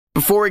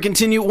Before we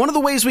continue, one of the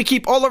ways we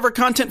keep all of our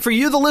content for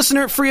you, the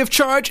listener, free of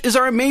charge is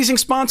our amazing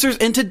sponsors,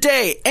 and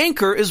today,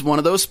 Anchor is one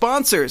of those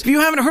sponsors. If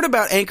you haven't heard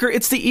about Anchor,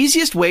 it's the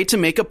easiest way to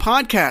make a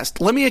podcast.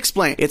 Let me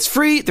explain. It's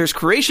free, there's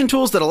creation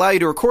tools that allow you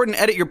to record and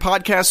edit your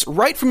podcasts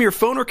right from your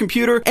phone or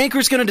computer. Anchor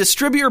is going to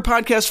distribute your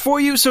podcast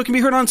for you so it can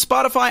be heard on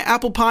Spotify,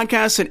 Apple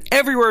Podcasts, and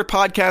everywhere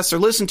podcasts are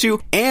listened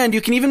to, and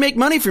you can even make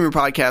money from your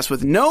podcast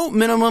with no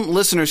minimum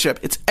listenership.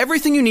 It's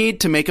everything you need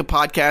to make a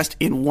podcast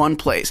in one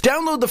place.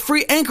 Download the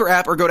free Anchor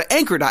app or go to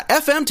anchor.fm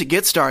to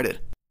get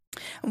started.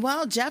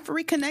 Well, Jeff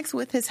reconnects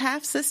with his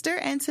half-sister,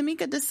 and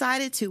Tamika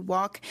decided to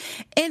walk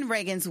in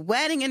Reagan's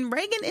wedding, and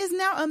Reagan is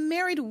now a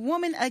married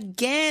woman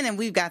again, and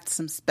we've got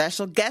some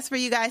special guests for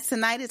you guys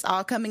tonight. It's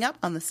all coming up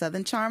on the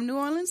Southern Charm New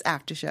Orleans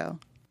After Show.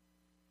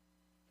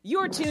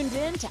 You're tuned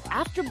in to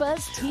AfterBuzz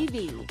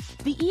TV,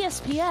 the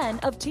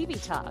ESPN of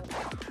TV talk.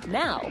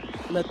 Now,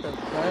 let the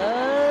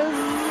buzz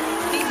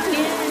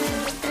begin.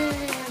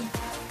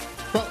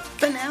 Well,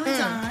 finale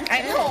time.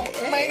 I know.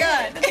 Oh my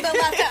God. It's the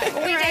last time.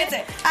 We danced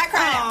it. I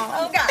cried.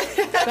 Oh God.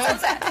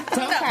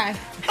 Don't cry.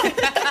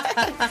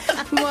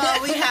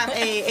 Well, we have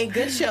a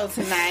good show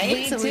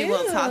tonight. We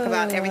will talk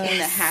about everything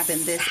that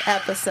happened this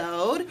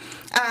episode.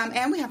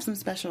 And we have some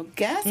special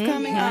guests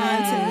coming on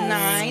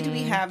tonight.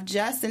 We have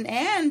Justin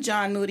and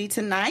John Moody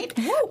tonight.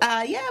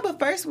 But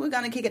first we're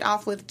going to kick it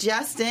off with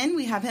Justin.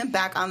 We have him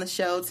back on the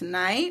show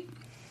tonight.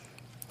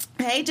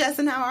 Hey,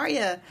 Justin, how are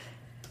you?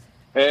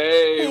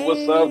 Hey,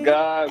 what's up,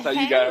 guys? How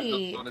you guys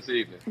doing this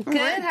evening?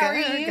 Good. How are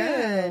you?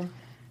 Good.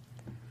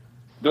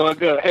 Doing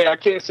good. Hey, I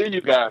can't see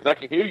you guys. I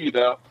can hear you,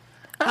 though.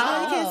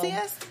 Oh, you can't see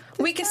us?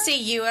 We can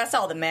see you. That's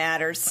all that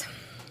matters.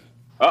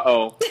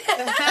 Uh-oh.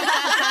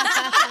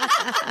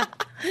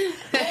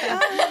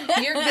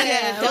 You're good.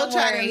 Yeah, Don't we'll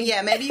try worry.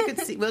 to. Maybe you could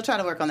see. We'll try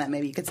to work on that.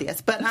 Maybe you could see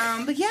us. But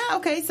yeah.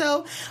 Okay.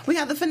 So we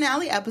have the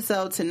finale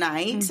episode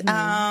tonight.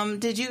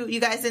 Did you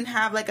guys didn't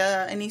have like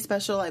any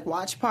special like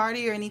watch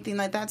party or anything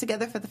like that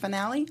together for the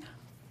finale?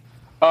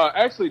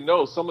 Actually,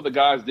 no. Some of the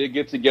guys did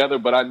get together,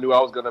 but I knew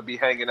I was going to be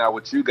hanging out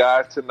with you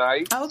guys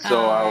tonight. Okay.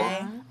 So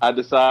I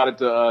decided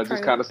to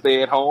just kind of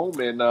stay at home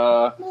and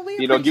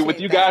get with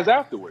you guys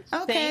afterwards.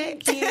 Okay.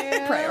 Thank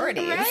you.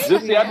 Priorities. Right.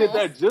 Just see, I did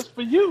that just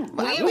for you.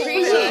 We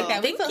appreciate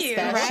that. Thank We feel you.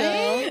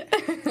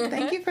 special.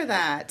 Thank you for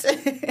that.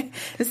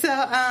 So,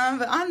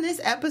 on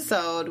this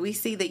episode, we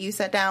see that you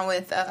sat down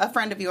with a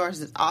friend of yours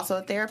who's also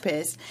a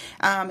therapist,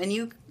 and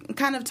you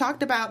kind of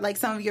talked about like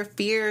some of your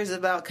fears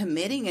about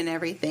committing and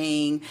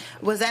everything.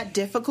 Was that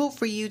difficult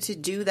for you to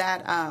do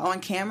that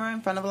on camera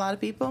in front of a lot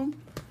of people?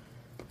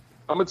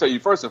 I'm going to tell you,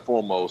 first and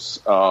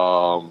foremost,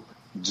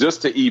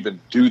 just to even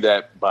do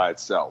that by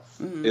itself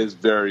is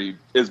very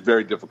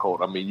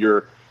difficult. I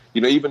mean,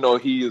 even though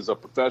he is a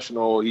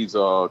professional, he's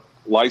a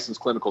licensed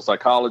clinical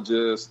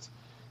psychologist,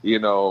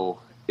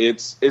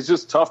 it's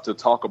just tough to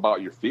talk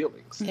about your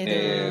feelings. It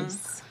and,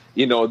 is.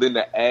 Then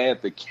to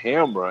add the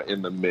camera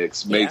in the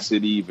mix makes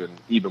it even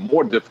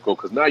more difficult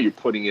because now you're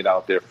putting it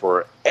out there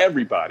for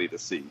everybody to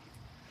see.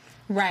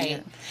 Right. Yeah.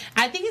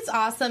 I think it's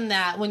awesome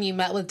that when you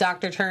met with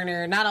Dr.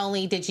 Turner, not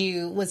only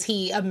was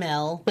he a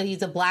male, but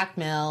he's a black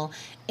male,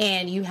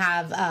 and you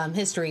have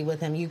history with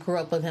him. You grew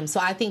up with him.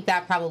 So I think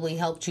that probably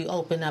helped you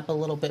open up a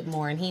little bit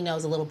more, and he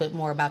knows a little bit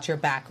more about your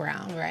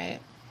background, right?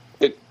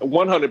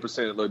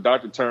 100%. Look,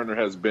 Dr. Turner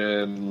has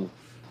been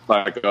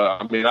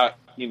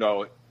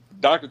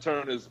Dr.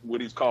 Turner is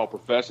what he's called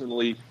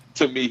professionally.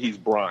 To me, he's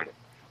Brian.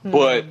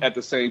 But at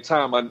the same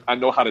time, I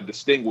know how to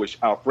distinguish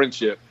our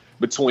friendship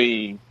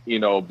between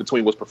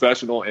what's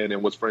professional and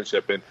then what's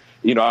friendship. And,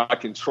 I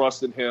can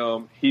trust in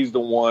him. He's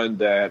the one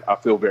that I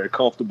feel very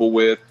comfortable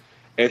with.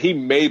 And he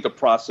made the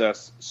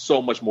process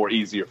so much more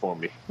easier for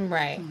me.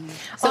 Right.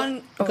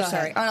 On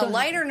ahead. a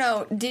lighter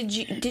note, did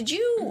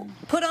you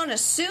put on a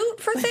suit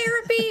for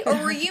therapy, or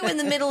were you in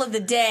the middle of the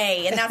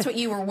day and that's what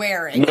you were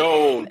wearing?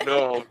 No.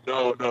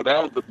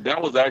 That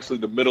was actually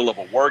the middle of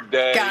a work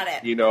day. Got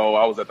it.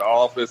 I was at the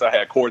office. I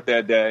had court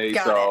that day.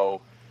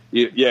 Got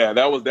it. Yeah,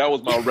 that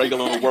was my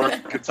regular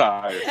work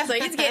attire. So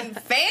he's getting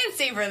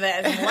fancy for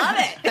this. Love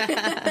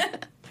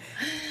it.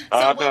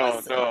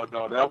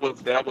 No. That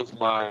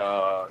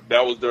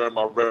was during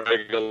my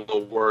regular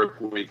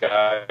work week.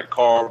 I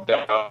carved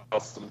out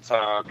some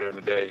time during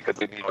the day because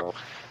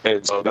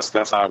and so that's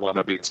how I wound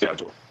up being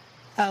scheduled.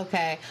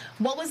 Okay.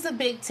 What was the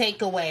big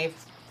takeaway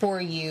for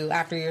you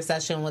after your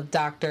session with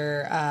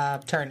Dr.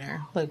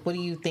 Turner? Like, what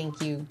do you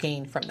think you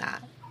gained from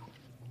that?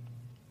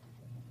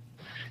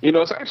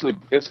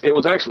 It's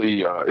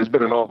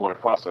been an ongoing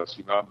process.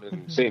 I've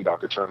been seeing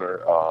Dr.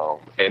 Turner,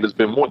 and it's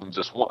been more than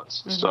just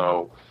once.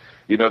 So,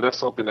 that's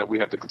something that we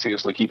have to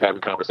continuously keep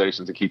having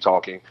conversations and keep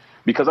talking.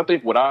 Because I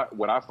think what I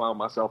found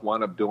myself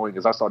wind up doing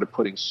is I started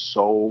putting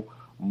so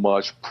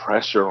much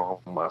pressure on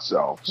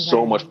myself,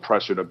 so much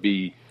pressure to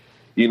be,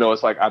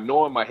 it's like I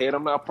know in my head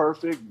I'm not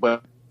perfect,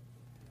 but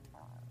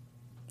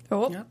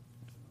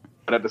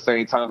at the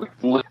same time,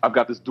 I've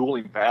got this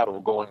dueling battle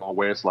going on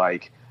where it's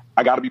like,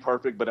 I got to be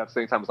perfect, but at the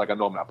same time, it's like I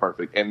know I'm not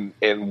perfect, and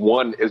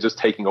one is just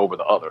taking over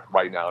the other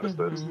right now. It's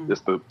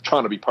the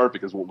trying to be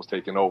perfect is what was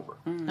taking over.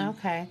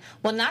 Okay,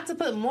 well, not to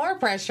put more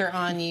pressure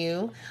on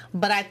you,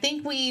 but I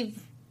think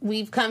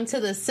we've come to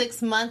the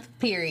 6-month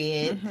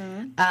period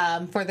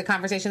for the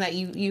conversation that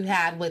you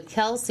had with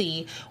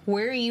Kelsey.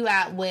 Where are you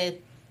at with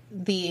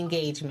the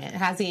engagement?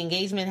 Has the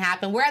engagement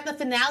happened? We're at the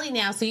finale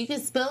now, so you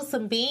can spill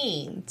some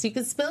beans. You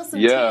can spill some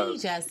tea,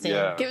 Justin.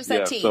 Yeah, give us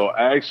that tea. So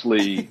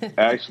actually,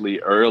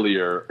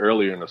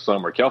 earlier in the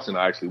summer, Kelsey and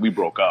I we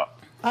broke up.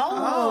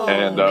 Oh,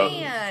 and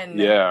man.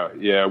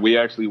 Yeah, we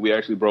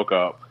actually broke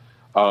up.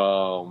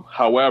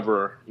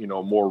 However,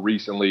 more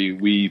recently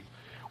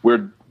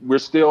we're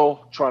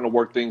still trying to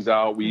work things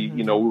out. We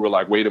were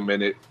like, wait a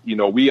minute,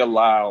 we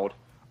allowed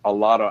a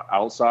lot of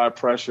outside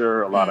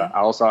pressure, a lot of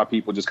outside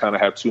people just kind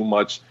of have too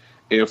much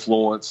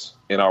influence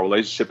in our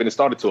relationship, and it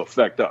started to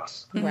affect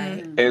us.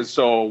 Right. And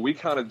so we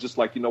kind of just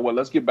like,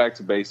 let's get back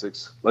to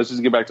basics. Let's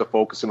just get back to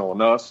focusing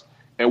on us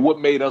and what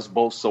made us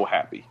both so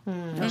happy.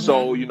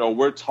 So,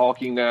 we're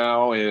talking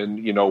now,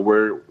 and,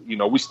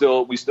 we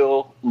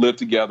still live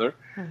together.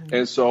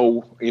 And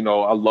so,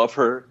 I love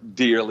her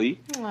dearly.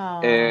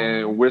 Aww.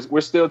 And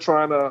we're still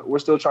trying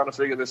to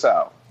figure this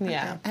out.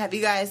 Yeah. Have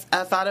you guys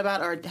thought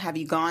about, or have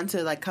you gone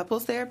to like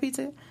couples therapy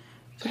too?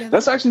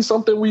 That's actually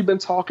something we've been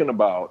talking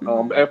about.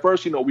 At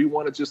first, we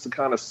wanted just to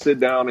kind of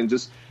sit down and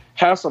just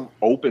have some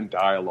open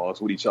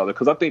dialogues with each other,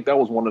 because I think that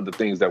was one of the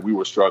things that we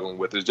were struggling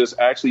with, is just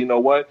actually,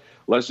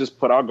 let's just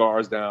put our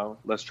guards down.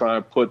 Let's try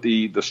and put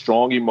the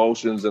strong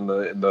emotions and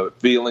the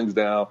feelings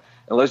down,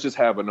 and let's just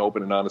have an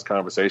open and honest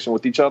conversation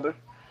with each other.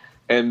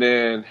 And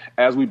then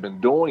as we've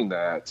been doing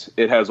that,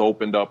 it has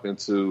opened up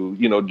into,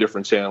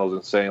 different channels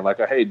and saying like,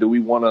 hey, do we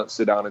want to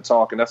sit down and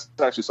talk? And that's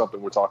actually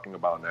something we're talking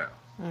about now.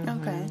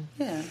 Okay.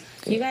 Yeah.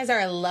 You guys are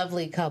a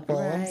lovely couple,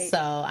 so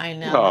I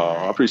know.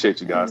 Oh, I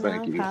appreciate you guys.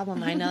 Thank you. No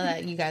problem. I know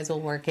that you guys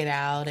will work it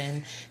out,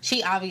 and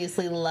she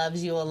obviously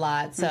loves you a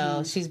lot,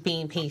 so she's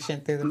being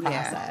patient through the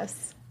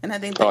process. And I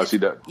think she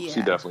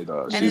definitely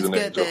does. And She's it's an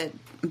good angel.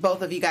 that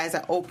both of you guys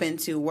are open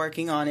to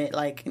working on it,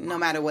 like no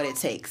matter what it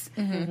takes.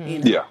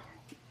 Yeah.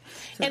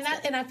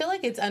 And I feel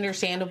like it's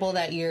understandable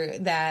that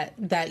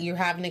you're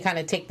having to kind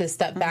of take this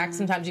step back.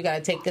 Sometimes you got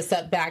to take a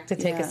step back to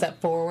take a step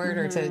forward,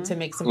 or to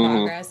make some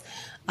progress.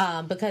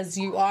 Because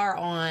you are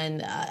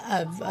on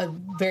a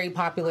very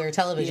popular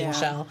television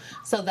show.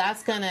 So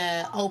that's going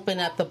to open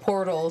up the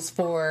portals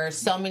for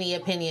so many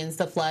opinions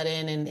to flood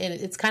in, and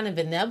it's kind of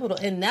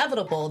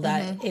inevitable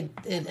that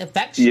it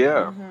affects you.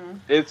 Yeah.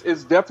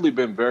 It's definitely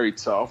been very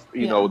tough,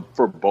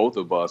 for both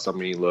of us. I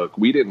mean, look,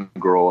 we didn't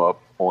grow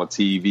up on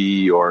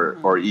TV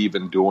or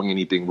even doing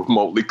anything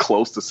remotely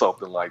close to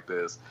something like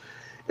this.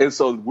 And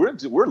so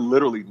we're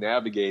literally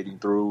navigating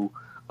through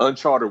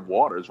uncharted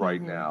waters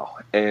right now.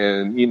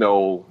 And,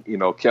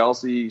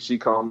 Kelsey, she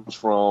comes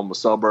from a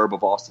suburb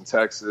of Austin,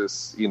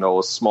 Texas,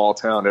 a small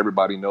town.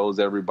 Everybody knows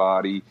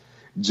everybody.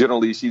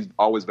 Generally, she's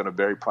always been a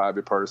very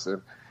private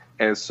person.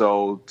 And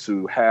so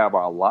to have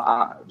our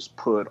lives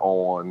put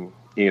on,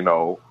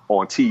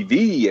 on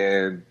TV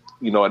and,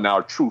 and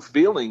our true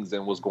feelings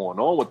and what's going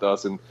on with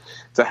us, and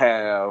to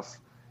have,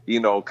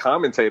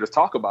 commentators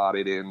talk about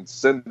it and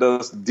send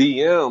us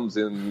DMs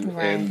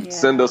and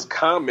send us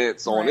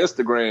comments on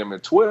Instagram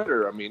and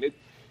Twitter. I mean,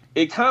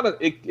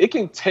 it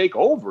can take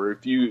over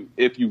if you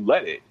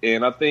let it.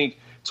 And I think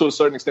to a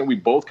certain extent, we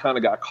both kind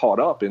of got caught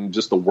up in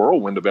just the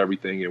whirlwind of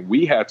everything. And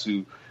we had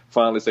to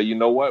finally say, you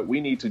know what, we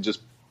need to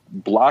just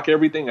block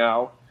everything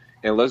out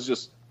and let's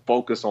just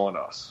focus on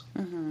us.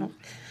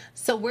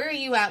 So where are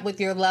you at with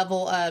your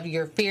level of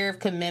your fear of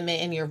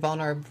commitment and your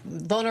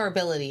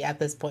vulnerability at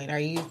this point? Are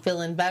you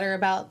feeling better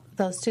about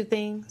those two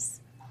things?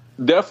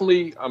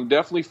 I'm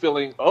definitely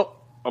feeling. Oh,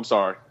 I'm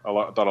sorry. I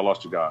thought I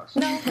lost you guys.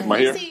 No, am I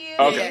here? See you.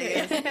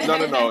 Okay.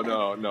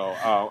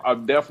 No.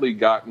 I've definitely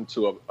gotten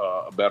to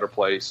a better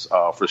place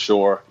for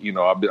sure.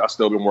 I've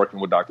still been working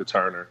with Dr.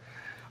 Turner.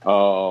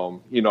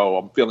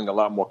 I'm feeling a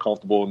lot more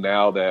comfortable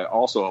now. That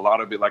also a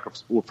lot of it, like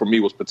for me,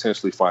 was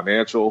potentially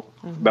financial.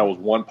 That was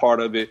one part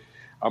of it.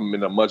 I'm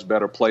in a much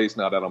better place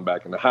now that I'm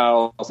back in the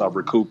house. I've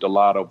recouped a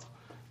lot of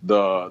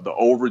the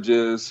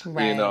overages,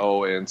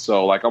 and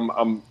so like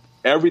I'm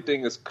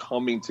everything is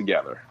coming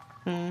together.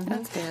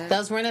 That's good.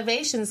 Those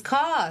renovations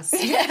cost.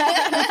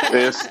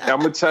 I'm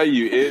gonna tell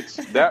you, it's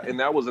that, and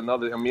that was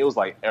another. I mean, it was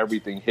like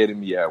everything hitting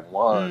me at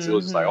once. It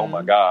was just like, oh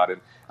my God! And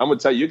I'm gonna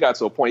tell you, it got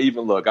to a point.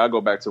 Even look, I go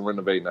back to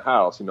renovating the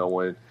house.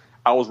 When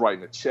I was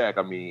writing a check,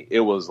 I mean, it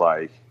was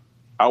like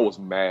I was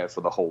mad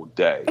for the whole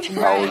day.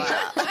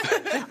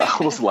 I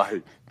was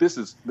like, this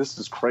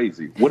is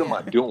crazy. What am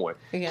I doing?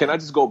 Can I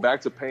just go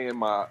back to paying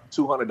my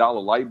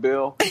 $200 light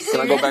bill? Can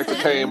I go back to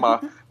paying my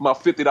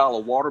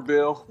 $50 water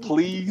bill,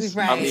 please?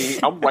 Right. I mean,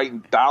 I'm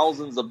writing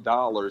thousands of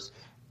dollars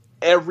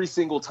every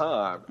single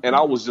time, and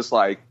I was just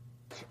like,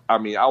 I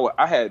mean,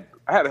 I had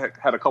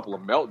a couple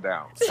of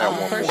meltdowns at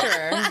one point. For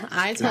sure.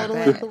 I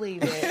totally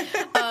believe it.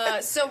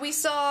 So we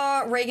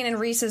saw Reagan and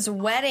Reese's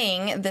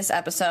wedding this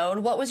episode.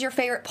 What was your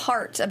favorite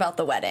part about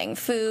the wedding?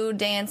 Food,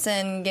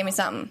 dancing? Give me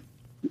something.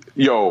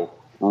 Yo,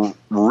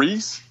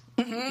 Reese.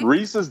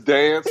 Reese's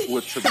dance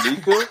with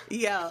Tamika.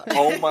 Yeah.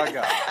 Oh my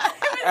God.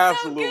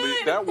 Absolutely.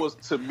 That was,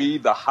 to me,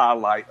 the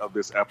highlight of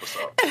this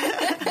episode.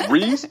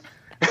 Reese,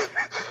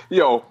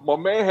 yo, my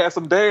man had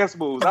some dance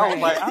moves. I was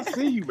like, I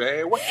see you,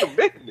 man. What's your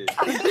business?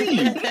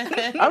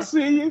 I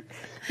see you.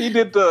 He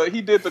did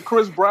the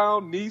Chris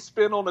Brown knee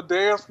spin on the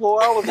dance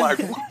floor. I was like,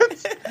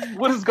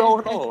 what is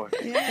going on?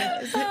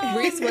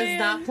 Reese was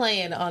not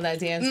playing on that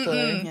dance floor.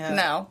 Yeah.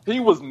 No. He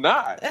was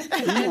not.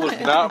 He was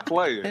not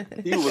playing.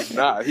 He was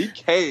not. He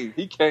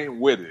came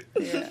with it.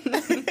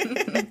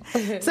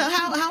 Yeah. So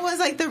how was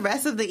like the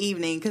rest of the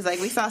evening? Because like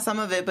we saw some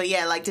of it, but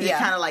yeah, like did it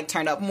kind of like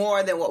turn up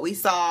more than what we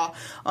saw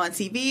on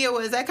TV, or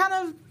was that kind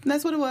of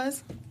that's what it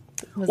was?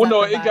 Well,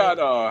 no, it got.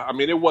 I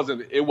mean, it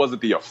wasn't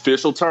the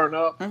official turn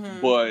up,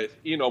 but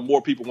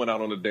more people went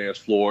out on the dance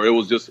floor. It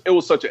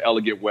was such an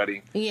elegant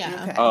wedding.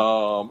 Yeah.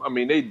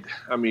 Okay.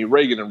 I mean,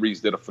 Reagan and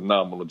Reese did a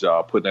phenomenal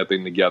job putting that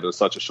thing together in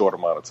such a short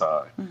amount of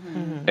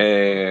time.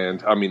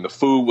 And I mean, the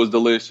food was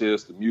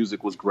delicious, the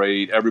music was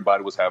great,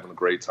 everybody was having a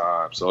great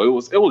time. So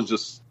it was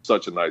just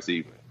such a nice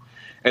evening.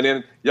 And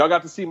then y'all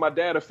got to see my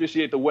dad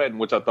officiate the wedding,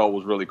 which I thought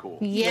was really cool.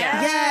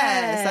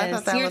 Yes. I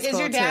thought that was cool. Is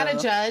your dad too. a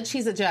judge?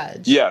 He's a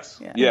judge. Yes.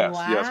 Yeah. Yes.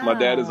 Wow. Yes. My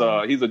dad is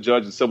he's a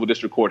judge in Civil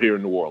District Court here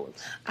in New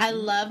Orleans. I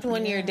loved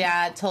when your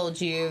dad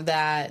told you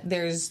that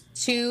there's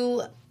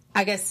two,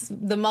 I guess,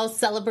 the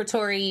most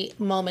celebratory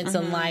moments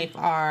in life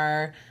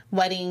are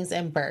weddings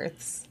and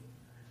births.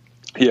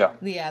 Yeah.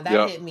 Yeah,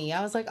 that hit me.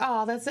 I was like,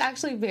 oh, that's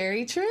actually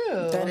very true.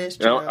 That is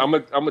true. Now, I'm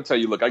gonna tell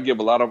you. Look, I give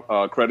a lot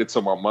of credit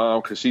to my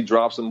mom because she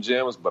drops some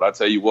gems. But I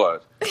tell you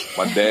what,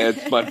 my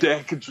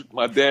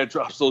dad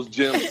drops those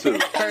gems too.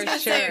 For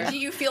sure. Do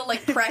you feel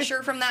like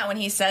pressure from that when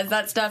he says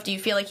that stuff? Do you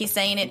feel like he's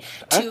saying it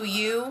to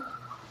you?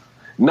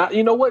 Not,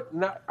 you know what?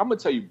 I'm gonna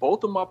tell you.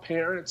 Both of my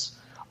parents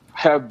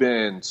have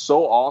been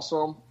so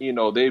awesome.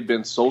 They've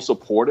been so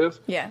supportive.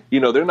 Yeah.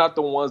 They're not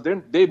the ones.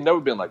 They've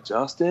never been like,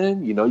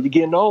 Justin, you're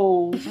getting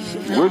old.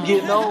 We're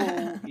getting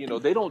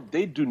old.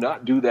 They do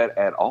not do that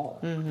at all.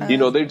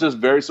 They're just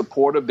very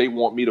supportive. They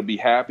want me to be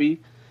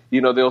happy.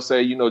 They'll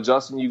say,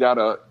 Justin, you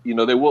gotta,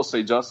 they will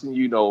say, Justin,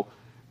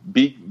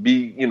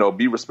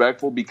 be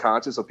respectful, be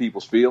conscious of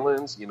people's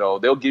feelings.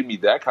 They'll give me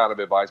that kind of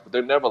advice, but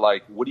they're never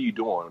like, what are you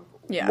doing?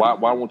 Yeah.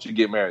 Why won't you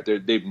get married?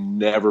 They've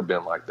never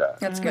been like that.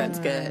 That's good. That's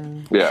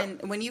good. Yeah.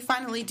 And when you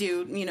finally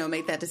do,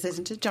 make that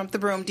decision to jump the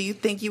broom, do you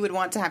think you would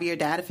want to have your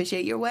dad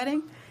officiate your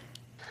wedding?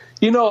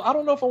 I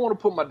don't know if I want to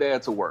put my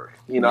dad to work.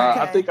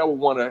 I think I would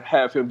want to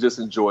have him just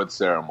enjoy the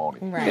ceremony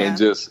and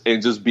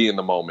just be in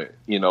the moment,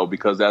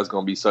 because that's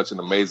going to be such an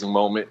amazing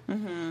moment.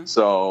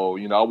 So,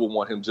 I would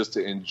want him just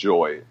to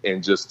enjoy it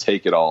and just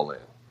take it all in.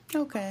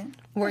 Okay.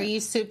 Were you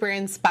super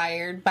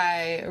inspired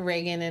by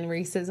Reagan and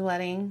Reese's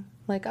wedding?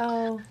 Like,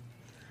 oh.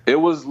 It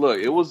was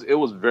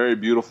very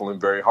beautiful and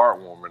very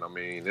heartwarming. I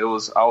mean, I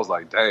was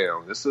like,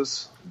 damn, this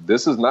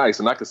is nice.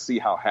 And I could see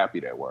how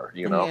happy they were,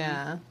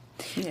 Yeah.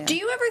 Yeah. Do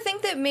you ever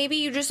think that maybe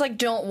you just like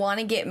don't want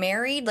to get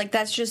married? Like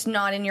that's just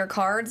not in your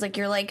cards? Like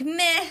you're like,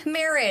 meh,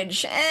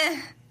 marriage,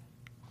 eh.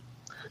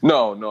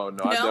 No.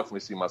 I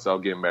definitely see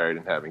myself getting married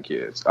and having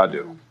kids. I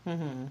do.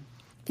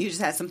 You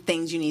just had some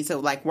things you need to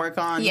like work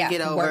on, Yeah.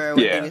 get over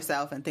within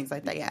yourself and things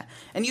like that. Yeah.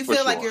 And you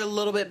feel like you're a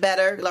little bit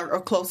better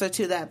or closer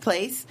to that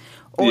place,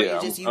 or Yeah,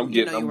 I'm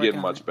getting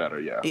much better.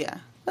 Yeah. Yeah.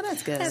 Well,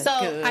 that's good.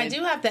 So I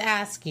do have to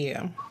ask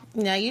you.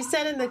 Now, you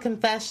said in the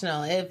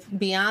confessional, if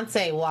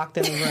Beyonce walked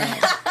in the room,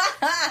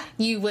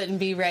 you wouldn't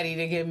be ready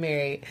to get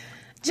married.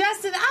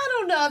 Justin, I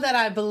don't know that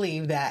I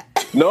believe that.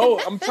 No,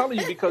 I'm telling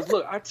you, because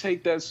look, I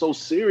take that so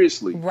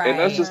seriously. Right. And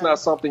that's just not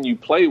something you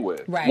play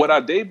with. Right. Would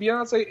I date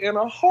Beyonce in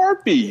a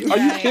heartbeat? Are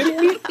you kidding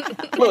me?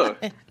 Look,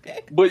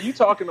 but you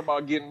talking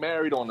about getting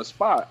married on the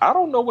spot. I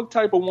don't know what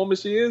type of woman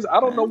she is. I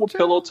don't know what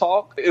pillow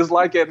talk is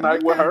like at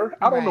night with her.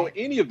 I don't know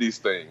any of these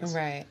things.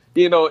 Right.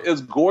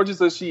 As gorgeous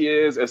as she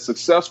is, as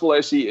successful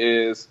as she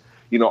is,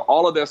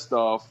 all of that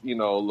stuff,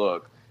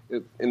 look.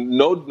 And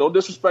no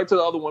disrespect to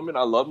the other women.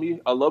 I love me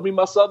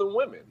my Southern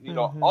women,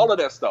 all of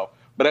that stuff.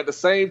 But at the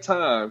same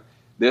time,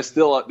 there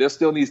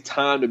still needs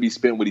time to be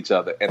spent with each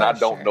other. And I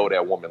don't know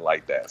that woman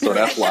like that. So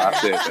that's why I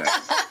said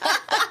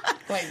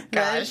that.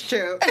 That's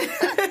true.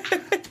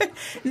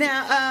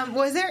 Now,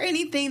 was there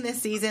anything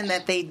this season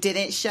that they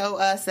didn't show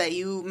us that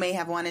you may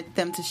have wanted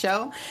them to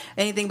show?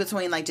 Anything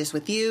between like just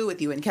with you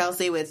and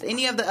Kelsey, with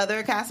any of the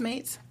other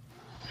castmates?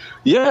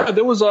 Yeah,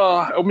 there was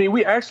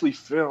we actually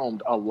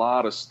filmed a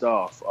lot of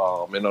stuff,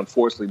 and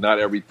unfortunately not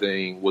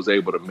everything was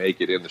able to make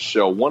it in the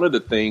show. One of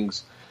the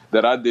things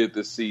that I did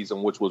this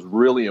season, which was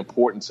really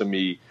important to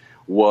me,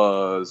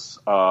 was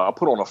I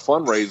put on a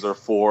fundraiser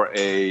for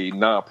a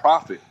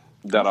nonprofit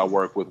that I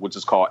work with, which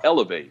is called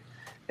Elevate.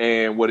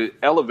 And what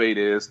Elevate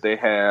is, they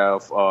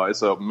have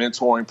it's a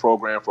mentoring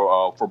program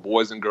for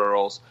boys and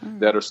girls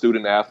that are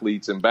student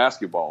athletes in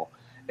basketball.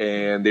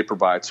 And they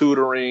provide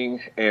tutoring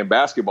and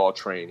basketball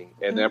training.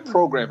 And that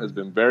program has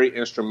been very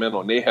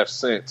instrumental. And they have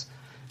sent,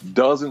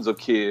 dozens of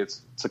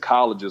kids to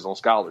colleges on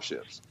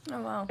scholarships. Oh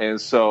wow! And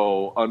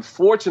so,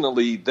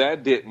 unfortunately,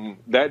 that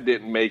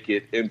didn't make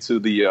it into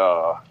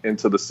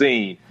the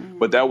scene.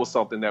 But that was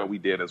something that we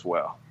did as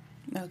well.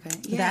 Okay.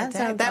 Yeah, That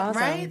sounds awesome.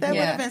 right? That would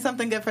have been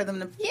something good for them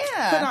to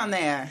put on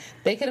there.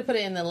 They could have put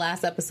it in the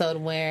last episode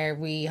where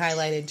we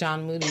highlighted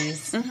John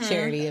Moody's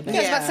charity event. I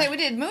was about to say, we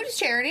did Moody's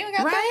charity. We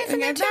got Right, that.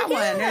 we got that one.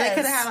 Yes. They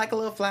could have had like a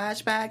little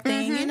flashback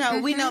thing. You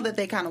know, we know that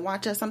they kind of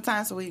watch us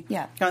sometimes, so we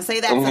gonna say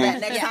that for that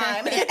next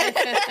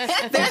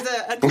time. There's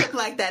a clip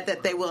like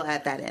that they will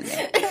add that in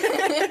there.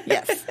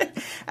 Yes.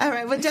 All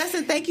right. Well,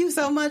 Justin, thank you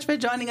so much for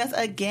joining us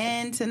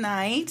again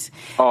tonight.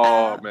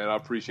 Oh man, I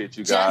appreciate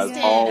you guys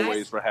Justin,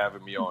 always for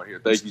having me on here.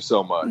 Thank you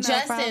so much.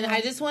 Justin, problem.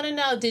 I just want to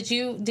know, did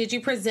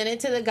you present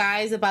it to the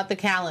guys about the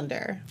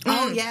calendar?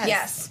 Oh, yes.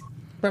 Yes.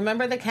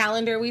 Remember the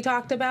calendar we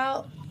talked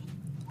about?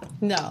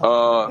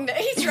 No.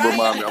 He's trying.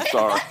 Remind me, I'm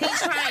sorry.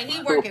 He's trying.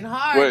 He's working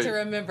hard Wait. to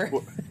remember.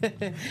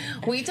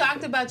 We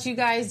talked about you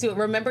guys do.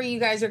 Remember, you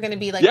guys are going to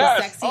be like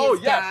Yes. the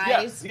sexiest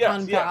guys yes,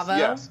 on Bravo.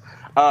 Yes.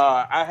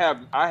 I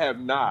have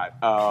not.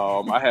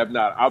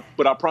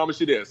 But I promise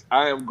you this: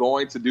 I am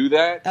going to do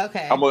that.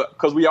 Okay.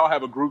 Because we all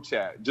have a group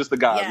chat, just the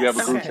guys. We Yes.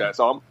 have a group Okay. chat,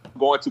 so I'm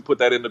going to put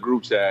that in the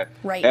group chat.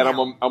 Right and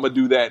now. I'm gonna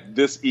do that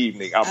this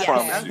evening. I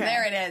promise you.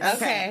 There it is.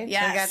 Okay.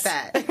 Yes.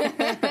 We got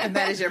that.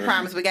 That is your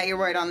promise. We got your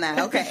word on that.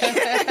 Okay.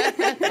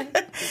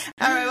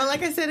 All right. Well,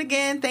 like I said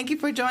again, thank you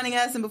for joining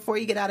us. And before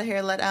you get out of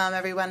here, let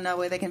everyone know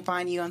where they can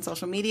find you on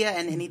social media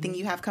and anything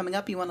you have coming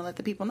up you want to let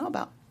the people know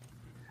about.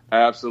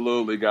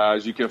 Absolutely,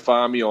 guys. You can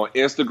find me on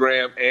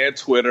Instagram and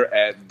Twitter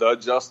at the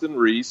Justin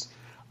Reese.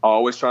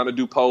 Always trying to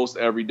do posts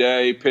every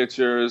day,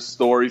 pictures,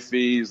 story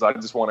feeds. I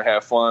just want to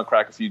have fun,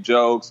 crack a few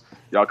jokes.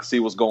 Y'all can see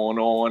what's going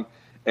on.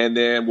 And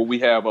then what we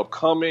have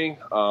upcoming,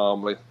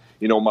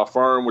 my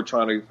firm,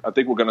 I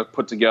think we're going to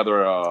put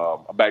together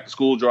a back to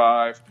school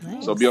drive.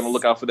 Nice. So be on the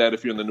lookout for that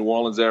if you're in the New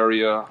Orleans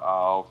area.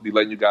 I'll be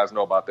letting you guys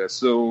know about that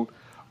soon.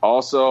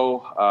 Also,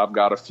 I've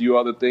got a few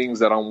other things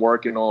that I'm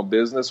working on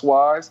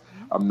business-wise.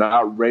 I'm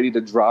not ready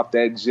to drop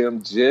that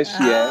gem just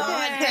yet.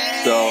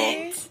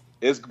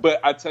 But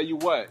I tell you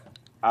what,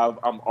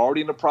 I'm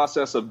already in the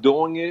process of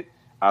doing it.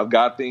 I've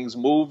got things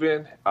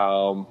moving.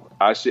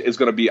 I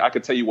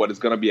can tell you what, it's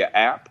going to be an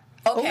app.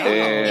 Okay.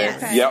 And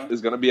Yes. yep,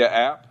 it's going to be an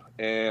app.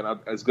 And I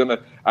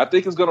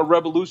think it's going to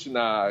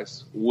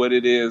revolutionize what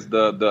it is,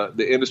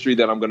 the industry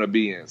that I'm going to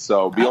be in.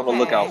 So be on the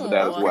lookout for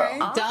that as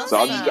well. Don't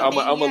So say I'm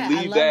anything gonna yet.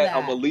 leave I that. love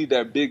I'm gonna leave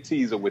that big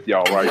teaser with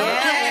y'all right now.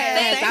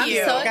 Yes, Thank I'm you.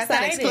 so Got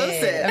that excited.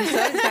 exclusive. I'm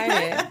so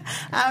excited.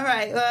 All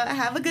right. Well,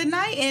 have a good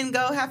night and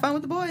go have fun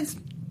with the boys.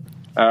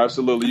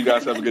 Absolutely. You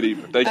guys have a good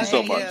evening. Thank you so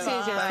Thank much. you. See you,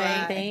 Justin.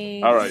 Bye.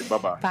 Thanks. All right.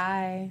 Bye-bye.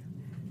 Bye.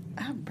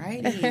 All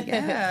righty.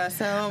 Yeah.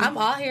 So I'm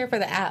all here for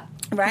the app.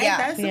 right. Yeah.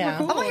 That's super Yeah.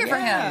 cool. I'm all here for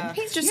him.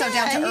 He's just so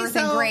down to and earth he's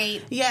and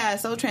great. Yeah,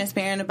 so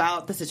transparent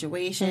about the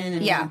situation.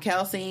 And Yeah.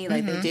 Kelsey,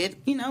 like they did,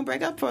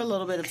 break up for a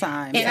little bit of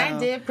time. And so. I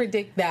did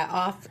predict that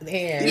off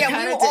air. Yeah,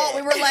 kinda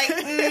we were like,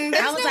 there's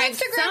I was no like,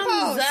 Instagram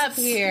something's post. up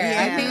here.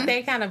 Yeah. I think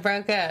they kind of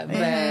broke up,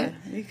 but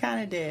You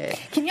kind of did.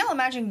 Can y'all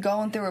imagine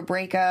going through a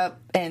breakup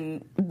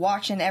and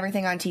watching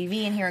everything on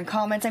TV and hearing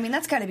comments? I mean,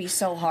 that's got to be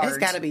so hard. It's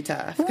got to be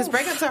tough because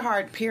breakups are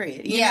hard.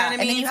 Period. You Yeah, know what I and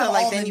mean? then you so have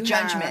like all then the you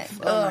judgment.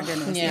 Have, oh my Ugh,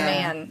 goodness, yeah.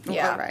 Man,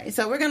 yeah. All right.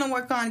 So we're gonna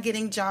work on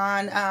getting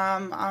John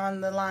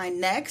on the line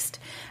next.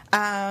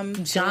 John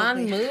we'll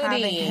be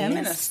having Moody. him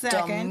in a Mr.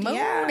 second. Moody.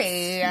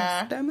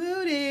 Yes, Mr.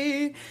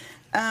 Moody.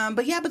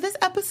 But this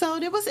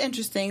episode it was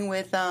interesting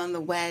with the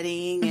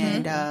wedding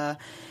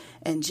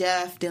and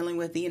Jeff dealing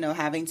with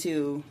having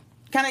to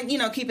kind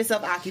of keep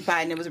himself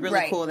occupied, and it was really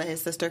Right. cool that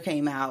his sister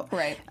came out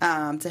Right.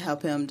 to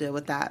help him deal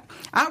with that.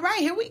 All right,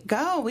 here we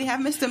go. We have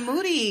Mr.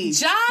 Moody.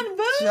 John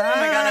Moody. Oh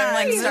my god, I'm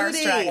like Moody.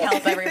 starstruck.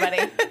 Help everybody.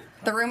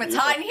 The room is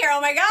hot in here. Oh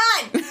my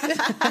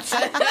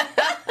god.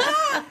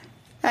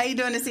 How you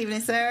doing this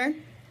evening, sir?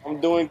 I'm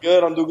doing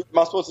good. Am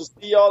I supposed to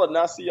see y'all or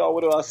not see y'all?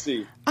 What do I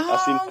see?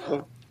 I see.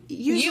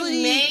 Usually,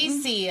 You may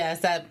see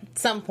us at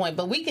some point,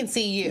 but we can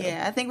see you.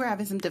 Yeah, I think we're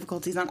having some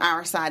difficulties on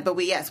our side, but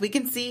we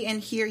can see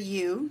and hear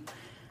you.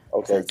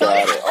 Okay,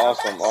 got it.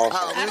 Awesome.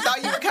 Oh, we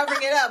thought you were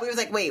covering it up. We was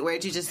like, wait,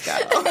 where'd you just go?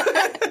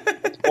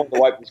 Want to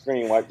wipe the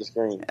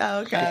screen.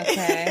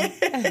 Okay.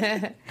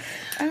 Okay.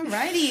 All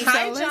righty.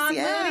 Hi, so let's, John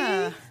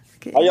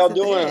get How y'all into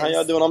doing? this. How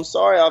y'all doing? I'm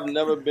sorry I've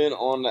never been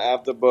on the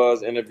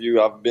AfterBuzz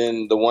interview. I've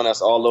been the one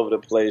that's all over the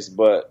place,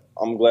 but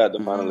I'm glad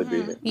to finally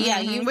be here. Yeah,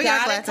 you We are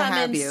got glad to to come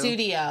have in you.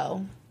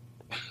 studio.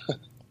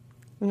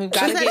 We've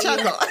got to What's get that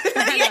you. chuckle?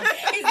 I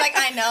know. He's like,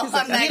 I know.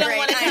 I'm not You don't great.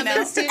 want to I come know.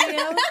 in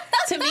studio?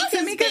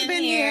 Tamika's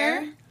been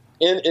here.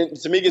 And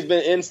Tamika's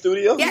been in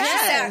studio?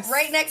 Yes,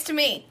 right next to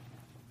me.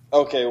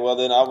 Okay, well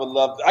then I would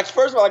love to.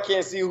 First of all, I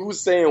can't see who's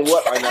saying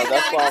what right now.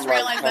 That's I why just I'm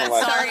like, realized kinda that.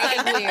 like Sorry.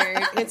 It's probably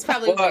weird. It's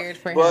probably weird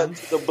for but him.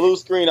 the blue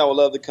screen, I would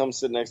love to come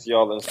sit next to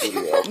y'all in the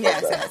studio.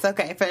 Yes.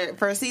 Okay.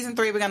 For season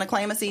 3, we're going to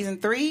claim a season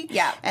 3.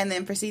 Yeah. And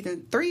then for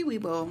season 3, we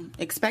will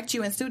expect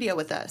you in studio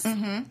with us.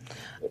 Mm-hmm.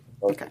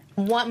 Okay.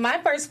 My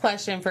first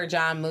question for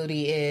John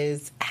Moody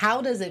is,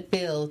 how does it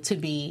feel to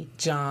be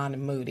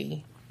John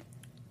Moody?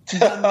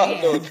 I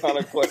know what kind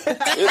of question.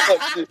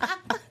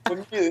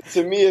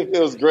 To me, it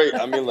feels great.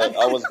 I mean, look,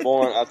 I was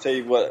born. I'll tell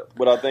you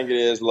what I think it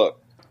is.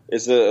 Look,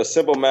 it's a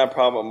simple math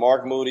problem.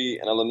 Mark Moody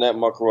and Lynette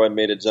McElroy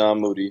made it John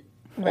Moody.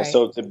 Right. And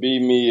so to be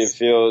me, it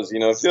feels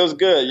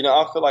good.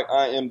 I feel like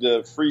I am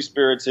the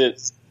free-spirited,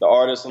 the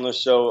artist on the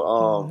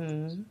show.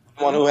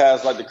 One who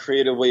has like the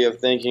creative way of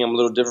thinking. I'm a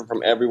little different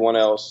from everyone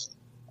else.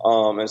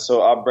 And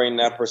so I bring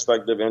that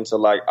perspective into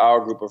like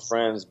our group of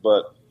friends.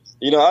 But,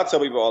 I tell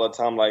people all the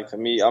time, like for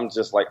me, I'm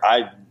just like,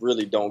 I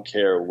really don't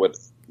care what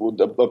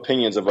the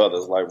opinions of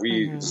others. Like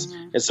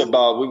it's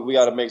about, we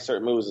got to make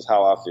certain moves is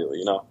how I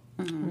feel,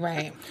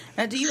 Right.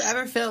 Now, do you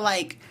ever feel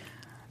like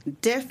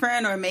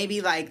different or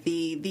maybe like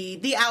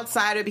the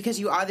outsider because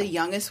you are the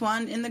youngest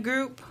one in the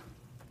group?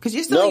 Because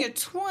you're still in your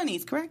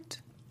 20s, correct?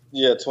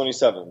 Yeah,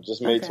 27.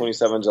 Just made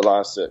 27 July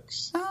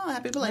 6th. Oh,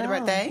 happy belated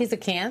birthday. He's a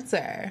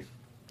Cancer.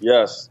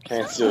 Yes,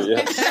 Cancer,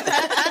 yes.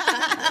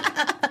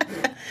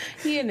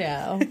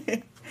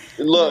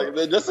 Look,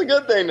 that's a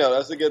good thing, though.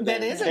 That's a good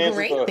thing. That is a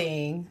great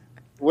thing.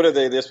 What are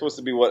they? They're supposed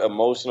to be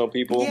emotional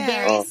people? Yeah,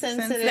 very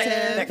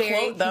sensitive.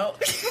 Quote, though.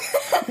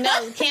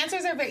 No,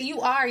 Cancers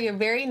are you're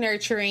very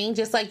nurturing.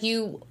 Just like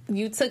you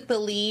took the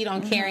lead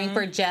on caring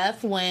for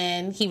Jeff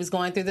when he was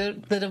going through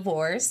the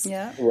divorce.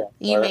 Yeah.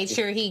 You made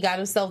sure he got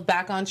himself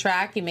back on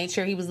track. You made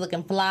sure he was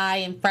looking fly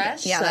and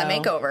fresh. Yeah, that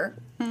makeover.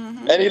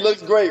 And he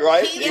looks great,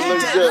 right? He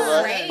looks good,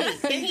 right?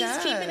 Great. And he's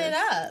keeping it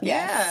up.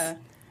 Yeah.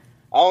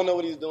 I don't know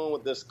what he's doing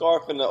with the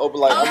scarf and the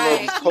open. Like, I don't know if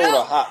he's cold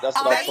or hot. That's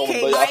what I told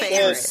him. I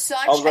am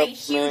such a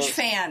huge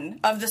fan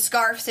of the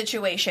scarf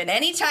situation.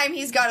 Anytime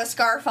he's got a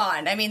scarf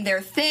on, I mean,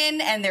 they're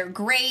thin and they're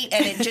great,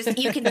 and it just,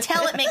 you can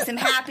tell it makes him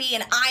happy,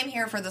 and I'm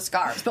here for the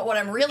scarves. But what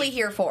I'm really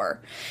here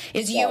for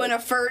is you in a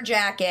fur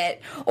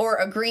jacket or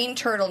a green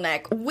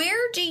turtleneck.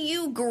 Where do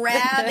you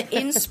grab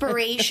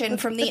inspiration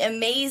from the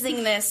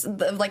amazingness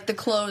of, like, the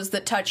clothes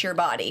that touch your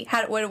body?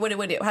 What do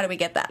we do? How do we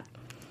get that?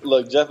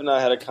 Look, Jeff and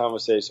I had a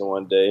conversation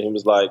one day. He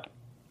was like,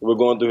 we're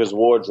going through his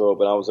wardrobe,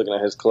 and I was looking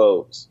at his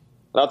clothes.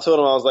 And I told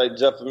him, I was like,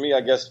 Jeff, for me,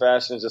 I guess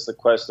fashion is just a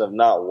question of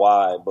not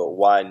why, but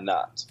why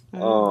not?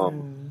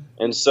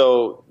 And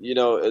so,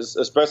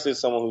 especially as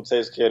someone who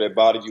takes care of their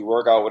body, you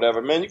work out,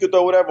 whatever, man, you can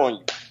throw whatever on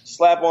you.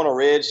 Slap on a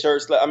red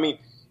shirt.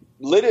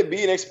 Let it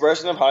be an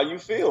expression of how you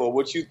feel or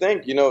what you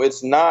think.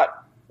 It's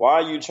not,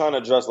 why are you trying to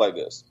dress like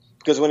this?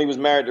 Because when he was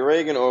married to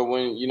Reagan or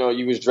when,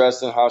 he was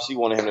dressing how she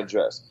wanted him to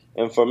dress.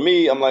 And for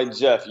me, I'm like,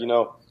 Jeff,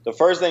 the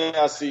first thing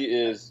I see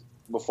is,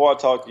 before I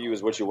talk to you,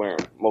 is what you're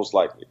wearing, most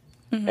likely.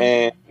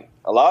 And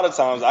a lot of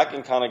times I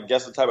can kind of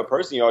guess the type of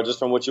person you are just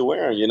from what you're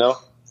wearing,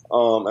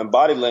 and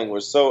body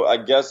language. So I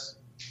guess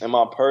in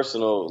my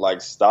personal,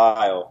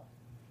 style,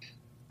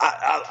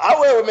 I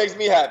wear what makes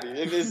me happy.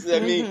 If it's,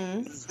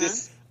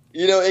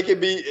 it could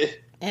be...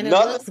 And it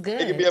nothing. Looks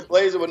good. It could be a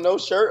blazer with no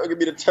shirt. Or it could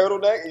be the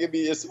turtleneck. It could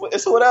be it's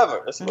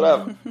whatever. It's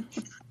whatever.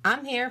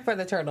 I'm here for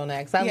the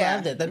turtlenecks. I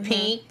loved it. The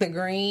pink, the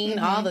green,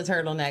 all the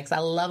turtlenecks. I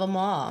love them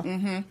all.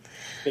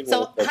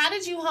 So how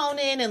did you hone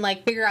in and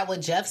figure out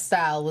what Jeff's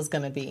style was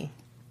going to be?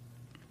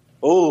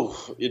 Oh,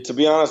 to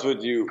be honest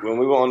with you, when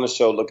we were on the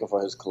show looking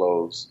for his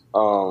clothes,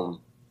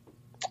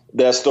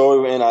 that store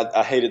we were in,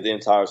 I hated the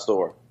entire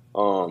store.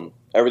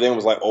 Everything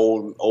was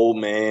old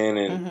man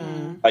and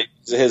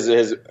his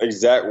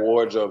exact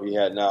wardrobe he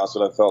had now. That's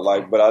what I felt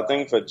like. But I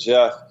think for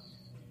Jeff,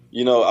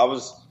 I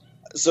was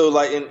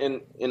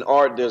in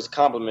art there's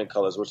complement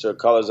colors, which are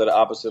colors that are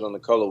opposite on the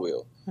color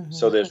wheel.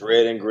 So there's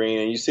red and green,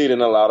 and you see it in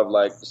a lot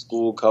of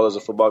school colors or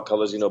football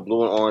colors.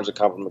 Blue and orange are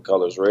complement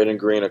colors, red and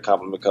green are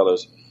complement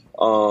colors,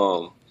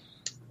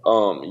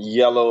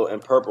 yellow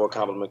and purple are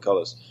complement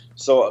colors.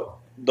 So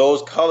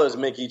those colors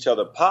make each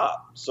other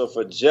pop. So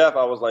for Jeff,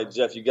 I was like,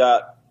 Jeff, you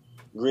got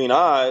green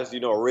eyes,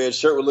 a red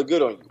shirt would look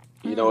good on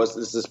you.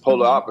 It's this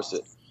polar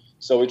opposite.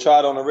 So we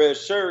tried on a red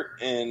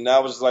shirt, and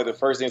that was just the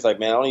first thing. It's like,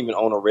 man, I don't even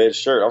own a red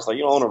shirt. I was like,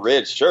 you don't own a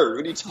red shirt?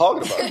 What are you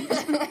talking about?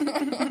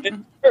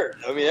 Shirt.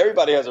 I mean,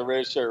 everybody has a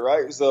red shirt,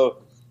 right? So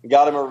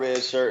got him a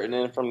red shirt, and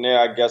then from there,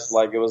 I guess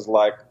it was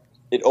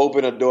it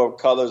opened a door of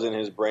colors in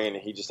his brain,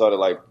 and he just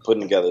started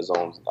putting together his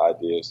own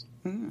ideas.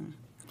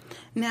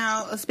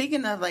 Now,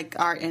 speaking of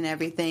art and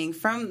everything,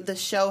 from the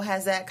show,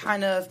 has that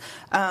kind of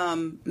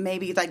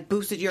maybe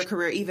boosted your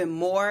career even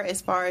more as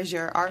far as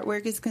your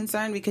artwork is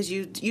concerned? Because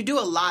you do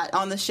a lot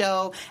on the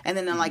show, and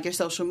then on your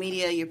social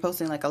media, you're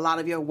posting a lot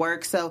of your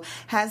work. So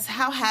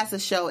how has the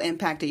show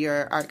impacted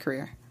your art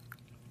career?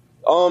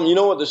 You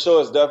know what? The show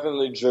has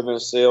definitely driven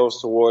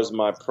sales towards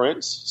my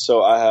prints.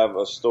 So I have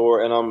a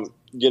store, and I'm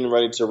getting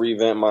ready to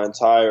revamp my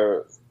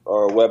entire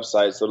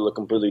website so it'll look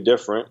completely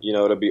different.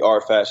 It'll be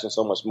art, fashion,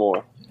 so much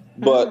more.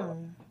 But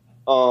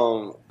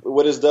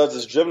what it does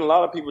is driven a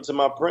lot of people to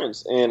my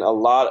prints, and a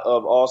lot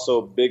of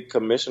also big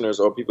commissioners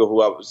or people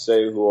who I would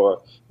say who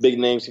are big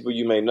names, people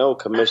you may know,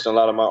 commission a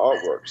lot of my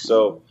artwork.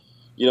 So,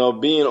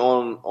 being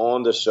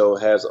on the show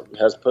has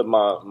put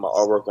my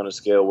artwork on a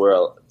scale where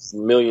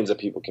millions of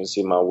people can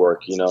see my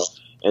work,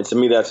 And to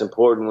me, that's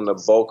important when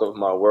the bulk of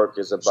my work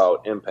is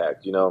about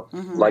impact,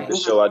 like the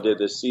show I did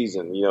this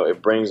season.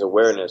 It brings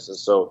awareness. And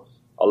so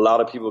a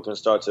lot of people can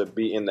start to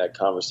be in that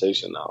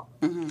conversation now.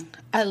 Mm-hmm.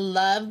 I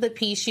love the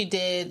piece you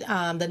did, the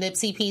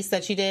Nipsey piece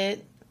that you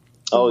did.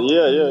 Oh,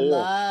 yeah.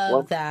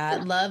 Love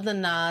that. Love the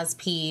Nas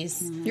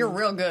piece. You're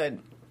real good.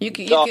 You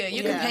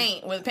can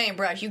paint with a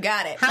paintbrush. You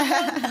got it.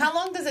 How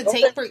long does it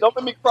take for? Don't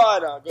make me cry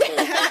now. Go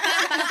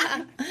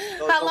ahead.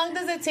 How long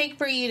does it take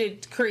for you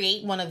to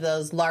create one of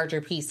those larger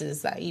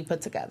pieces that you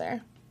put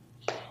together?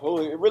 Well,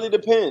 it really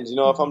depends.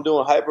 If I'm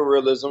doing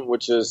hyperrealism,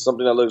 which is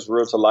something that looks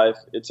real to life,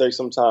 it takes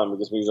some time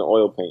because we're using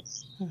oil paint.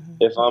 Mm-hmm.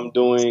 If I'm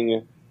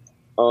doing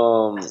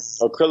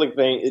acrylic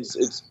paint,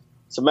 it's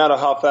a matter of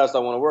how fast I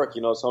want to work.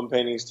 Some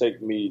paintings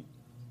take me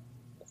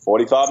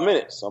 45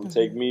 minutes. Some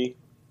take me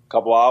a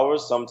couple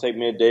hours. Some take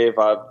me a day if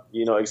I,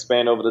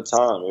 expand over the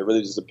time. It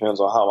really just depends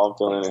on how I'm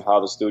feeling and how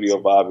the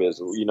studio vibe is,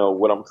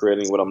 what I'm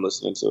creating, what I'm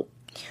listening to.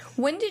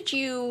 When did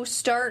you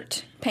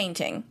start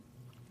painting?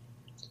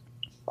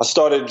 I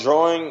started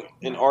drawing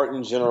and art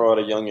in general at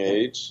a young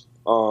age.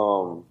 I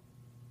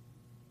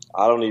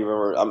don't even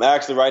remember. I'm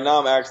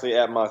actually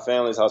at my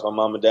family's house, my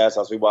mom and dad's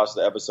house. We watched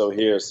the episode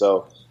here,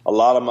 so a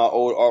lot of my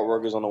old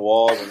artwork is on the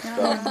walls and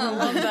stuff. I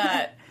love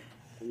that.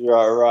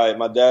 You're right.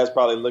 My dad's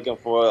probably looking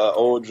for an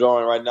old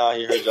drawing right now.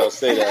 He heard y'all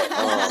say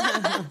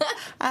that.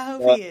 I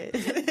hope he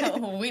is.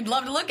 We'd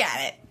love to look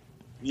at it.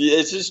 Yeah,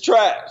 it's just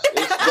trash.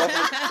 It's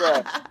definitely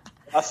trash.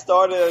 I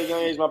started at a young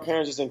age. My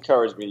parents just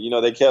encouraged me.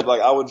 They kept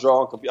I would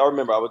draw on computer. I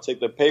remember I would take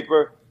the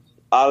paper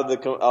out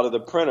of the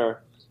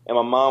printer, and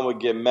my mom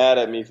would get mad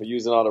at me for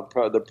using all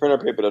the printer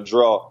paper to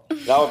draw.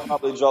 And I would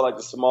probably draw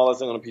the smallest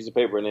thing on a piece of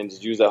paper, and then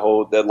just use that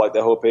whole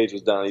page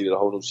was done. I needed a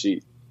whole new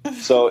sheet.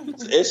 So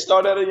it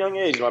started at a young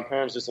age. My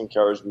parents just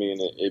encouraged me, and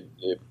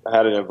it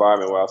had an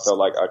environment where I felt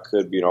like I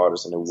could be an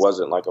artist, and it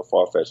wasn't like a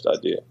far-fetched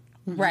idea.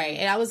 Right.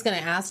 And I was going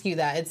to ask you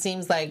that. It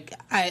seems like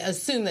I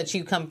assume that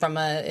you come from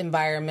an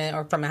environment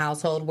or from a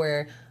household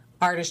where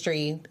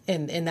artistry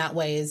in that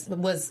way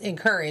was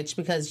encouraged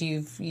because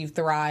you've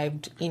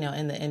thrived,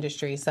 in the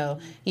industry. So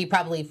you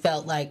probably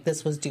felt like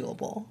this was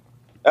doable.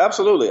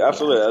 Absolutely. Yeah.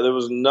 There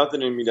was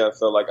nothing in me that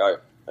felt like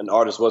an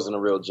artist wasn't a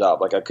real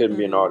job. Like I couldn't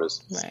be an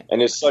artist. Right.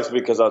 And it sucks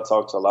because I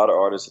talk to a lot of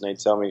artists and they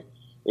tell me,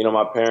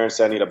 my parents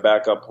say I need a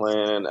backup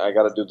plan. I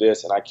got to do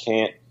this and I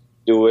can't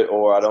do it,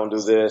 or I don't do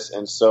this.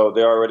 And so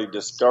they're already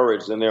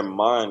discouraged in their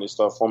mind. They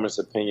start forming this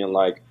opinion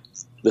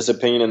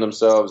in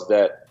themselves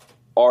that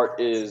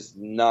art is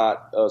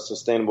not a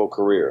sustainable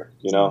career,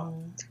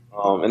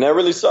 and that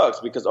really sucks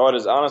because art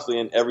is honestly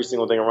in every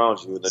single thing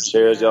around you. The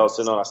chairs y'all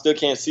sitting on, I still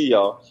can't see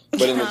y'all,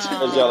 but in the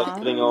chairs y'all are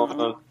sitting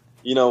on,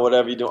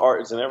 whatever you do,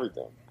 art is in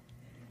everything.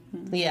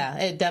 Yeah,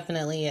 it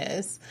definitely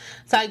is.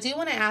 So I do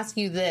want to ask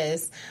you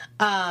this.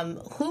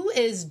 Who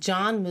is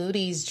John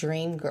Moody's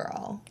dream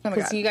girl?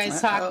 Because you guys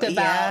talked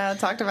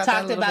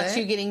about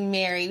you getting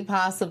married,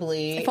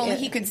 possibly. If only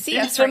he could see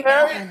us right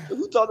now.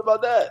 Who talked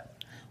about that?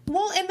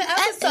 Well, in the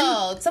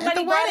episode,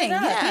 somebody brought it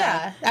up.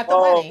 Yeah, at the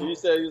wedding. wedding. You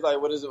said, he was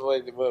like, what is it?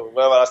 What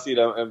I see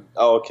them? And,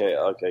 okay,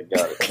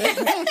 got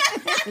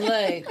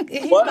it. Look,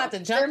 he's about to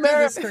jump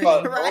through the screen.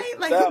 Right?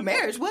 Like,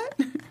 marriage, what?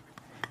 I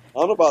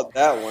don't know about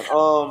that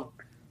one.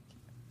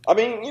 I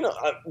mean,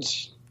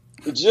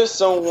 just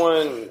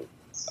someone,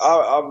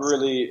 I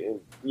really,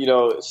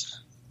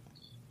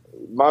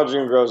 my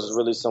dream girl is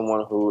really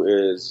someone who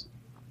is,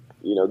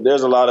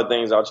 there's a lot of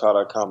things I'll try to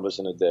accomplish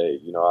in a day.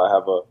 I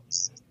have a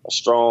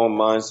strong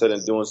mindset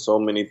in doing so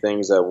many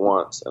things at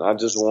once. And I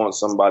just want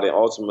somebody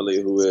ultimately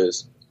who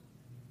is,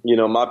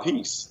 my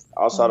peace.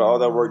 Outside of all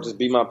that work, just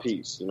be my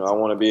peace. I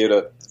want to be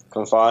able to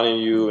confide in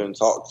you and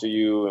talk to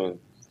you, and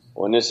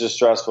when this is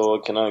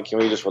stressful, can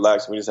we just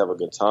relax? Can we just have a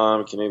good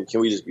time? Can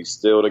we just be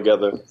still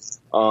together?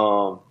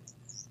 And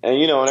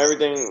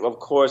everything, of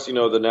course, the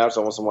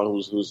natural. I want someone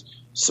who's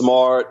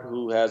smart,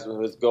 who has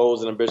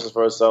goals and ambitions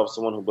for herself,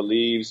 someone who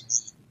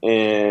believes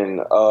in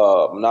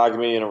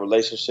monogamy in a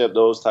relationship,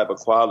 those type of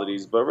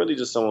qualities, but really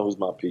just someone who's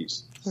my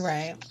peace.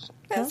 Right.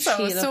 That's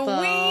so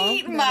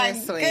sweet. My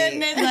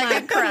goodness, I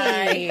could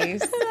cry.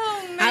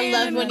 Oh, I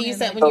love when you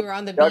said when you were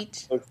on the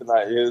beach.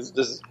 Tonight.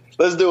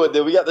 Let's do it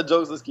then. We got the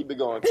jokes. Let's keep it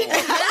going. Come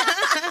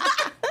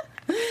on.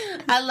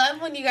 I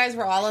love when you guys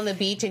were all on the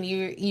beach and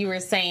you were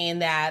saying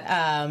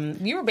that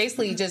you were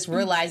basically just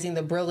realizing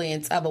the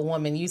brilliance of a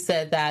woman. You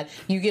said that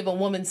you give a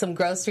woman some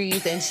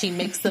groceries and she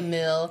makes the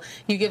meal.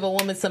 You give a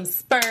woman some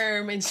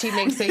sperm and she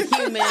makes a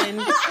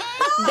human.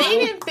 They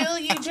didn't feel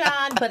you,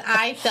 John, but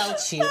I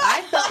felt you.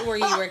 I felt where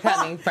you were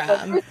coming from.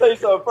 Let me tell you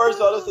something. First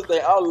of all, this is the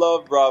thing. I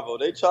love Bravo.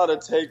 They try to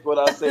take what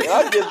I say.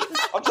 I'm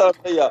trying to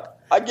tell y'all.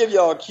 I give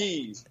y'all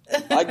keys.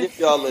 I give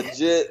y'all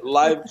legit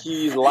life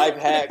keys, life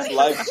hacks,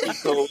 life cheat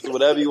codes,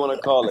 whatever you want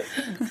to call it.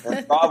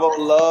 And Bravo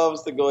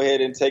loves to go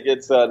ahead and take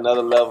it to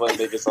another level and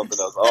make it something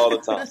else all the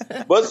time.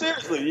 But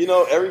seriously,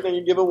 everything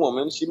you give a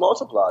woman, she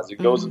multiplies. It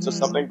goes into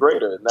something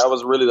greater. And that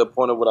was really the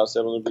point of what I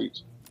said on the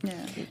beach.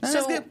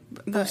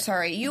 Yeah.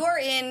 Sorry. You are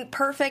in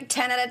perfect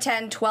 10 out of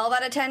 10, 12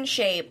 out of 10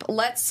 shape.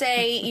 Let's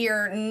say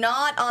you're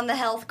not on the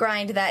health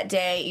grind that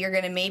day. You're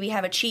going to maybe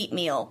have a cheat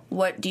meal.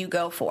 What do you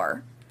go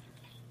for?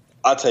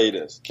 I'll tell you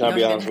this. Can I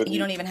be honest with you? You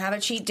don't even have a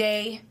cheat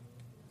day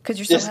because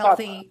you're so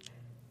healthy?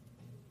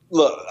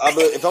 Look,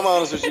 if I'm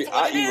honest with you,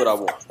 I eat what I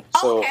want.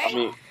 So, Okay. I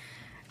mean,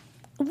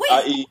 Wait,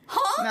 I eat.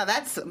 huh? No,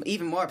 that's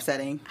even more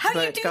upsetting. How do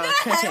you But do go that?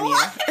 Continue.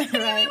 What? What do you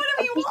mean, Right.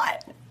 whatever you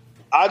want?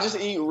 I just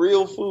eat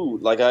real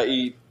food. Like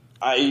I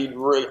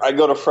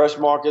go to fresh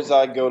markets.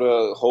 I go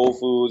to Whole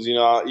Foods. You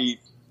know, I eat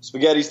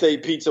spaghetti,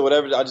 steak, pizza,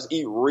 whatever. I just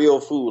eat real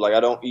food. Like I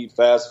don't eat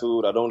fast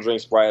food. I don't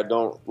drink Sprite. I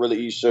don't really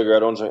eat sugar. I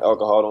don't drink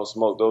alcohol. I don't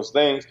smoke those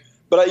things.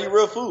 But I eat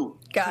real food.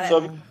 Got it. So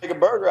if you make a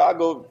burger, I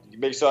go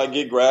make sure I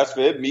get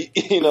grass-fed meat.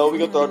 You know, we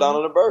can throw it down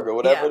on a burger,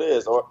 whatever Yeah. it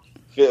is. Or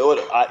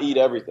I eat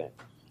everything.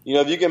 You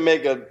know, if you can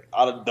make out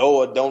of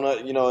dough a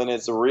donut, you know, and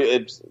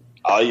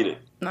I'll eat it.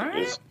 All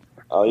right.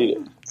 I'll eat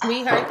it.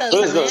 We heard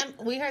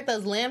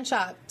those lamb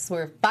chops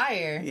were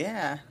fire.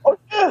 Yeah. Oh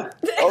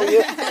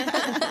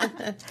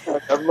yeah.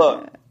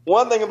 Look,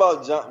 one thing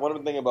about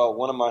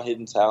one of my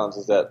hidden talents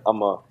is that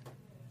I'm a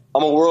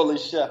worldly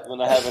chef,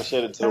 and I haven't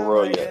shared it to the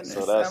world yet.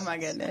 So that's oh my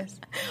goodness.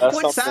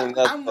 that's What's something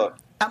up?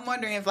 I'm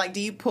wondering if do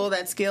you pull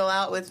that skill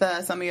out with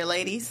some of your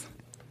ladies?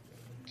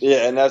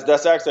 yeah, and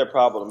that's actually a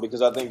problem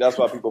because I think that's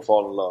why people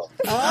fall in love.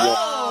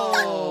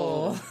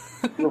 Oh.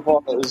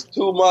 It's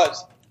too much.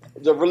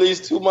 To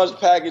release too much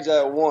package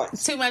at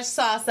once. Too much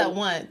sauce at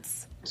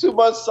once. Too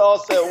much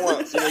sauce at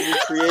once. You know, you're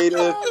creative.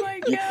 Oh my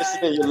God.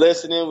 You're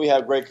listening. We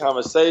have great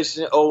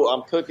conversation. Oh,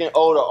 I'm cooking.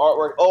 Oh, the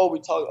artwork. Oh, we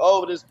talk.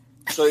 Oh, this.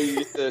 So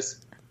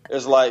it's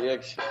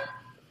like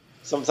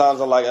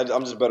sometimes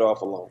I'm just better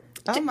off alone.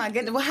 Oh my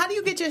goodness. Well, how do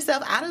you get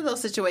yourself out of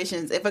those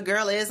situations if a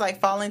girl is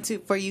falling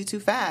for you too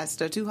fast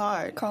or too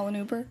hard? Call an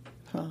Uber.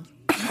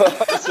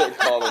 I said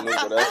call an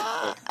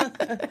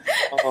Uber.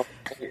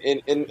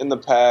 In the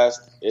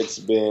past, it's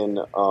been.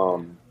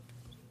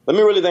 Let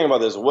me really think about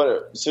this. What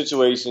are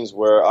situations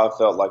where I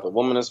felt like a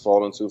woman has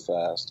fallen too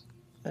fast,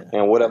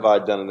 and what have I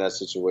done in that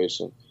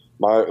situation?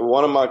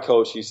 One of my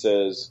coach, he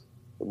says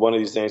one of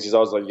these things. He's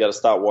always like, you got to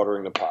stop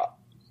watering the pot.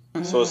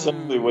 So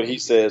essentially, what he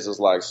says is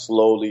like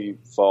slowly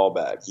fall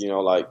back. You know,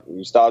 like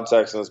you stop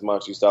texting as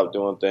much, you stop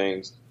doing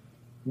things.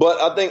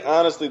 But I think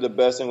honestly, the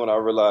best thing what I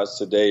realized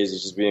today is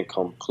just being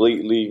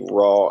completely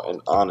raw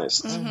and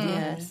honest.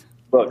 Yes.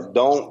 Look,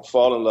 don't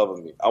fall in love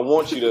with me. I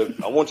want you to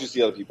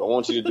see other people. I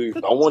want you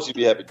to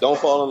be happy. Don't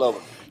fall in love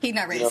with me. He's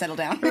not ready to settle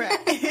down. But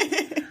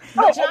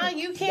John,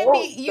 you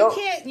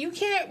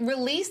can't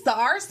release the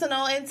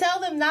arsenal and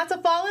tell them not to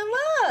fall in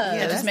love.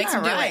 Yeah, that's makes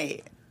not them do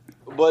right.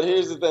 But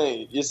here's the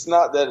thing. It's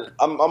not that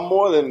I'm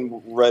more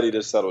than ready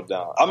to settle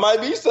down. I might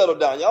be settled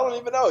down. Y'all don't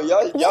even know.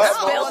 Y'all have no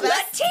idea.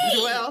 that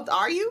tea. Well,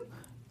 are you?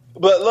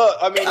 But look,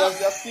 I mean,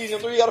 that's season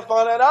 3. You got to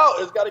find that out.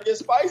 It's got to get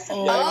spicy.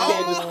 You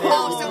can't just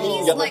So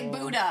he's like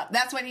booed up.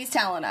 That's what he's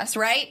telling us,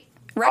 right?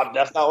 Right.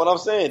 That's not what I'm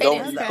saying.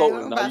 Don't is. be Okay, quoting.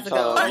 I'm No, about you to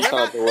go.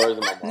 trying to throw words in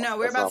my mouth. No,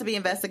 we're That's about not- to be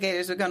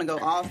investigators. We're going to go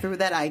all through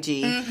that IG,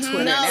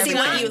 Twitter, No, and See everything.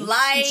 what you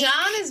like.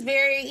 John is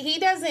he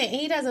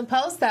doesn't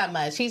post that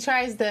much. He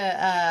tries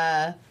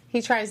to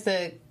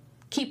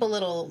keep a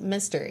little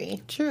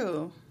mystery.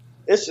 True.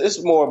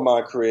 It's more of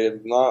my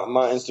creative.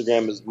 My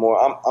Instagram is more.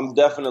 I'm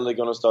definitely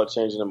going to start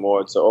changing it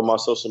more or my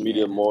social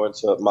media more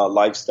into my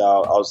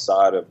lifestyle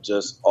outside of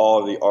just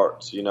all the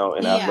arts, and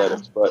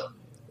athletics. But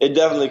it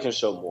definitely can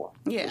show more.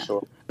 Yeah. For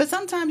sure. But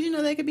sometimes,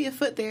 there could be a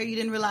foot there. You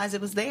didn't realize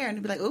it was there. And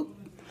you'd be like, oop.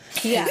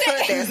 Yeah.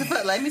 There's a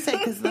foot. Let me say,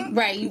 because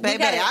Right,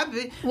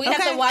 baby, we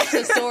have to watch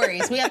the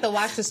stories. We have to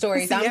watch the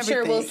stories. See I'm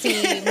sure we'll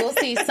everything.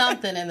 see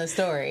something in the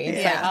story.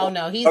 It's Yeah. like, oh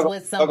no, he's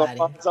with somebody.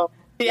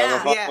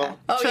 yeah.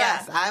 Oh,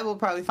 Trust, I will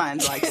probably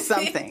find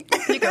something.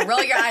 You can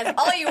roll your eyes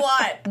all you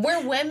want. We're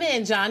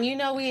women, John. You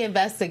know we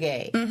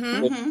investigate.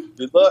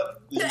 You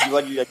look,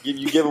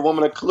 you give a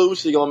woman a clue,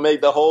 she gonna make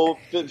the whole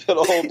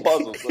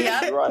puzzle. So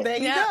Yeah. you're right. There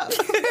you Yeah.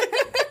 go.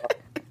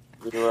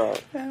 You're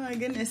right. Oh my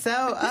goodness.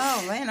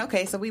 Oh man.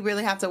 Okay. So we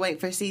really have to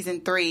wait for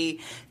season 3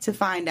 to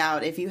find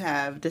out if you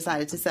have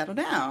decided to settle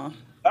down.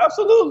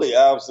 Absolutely.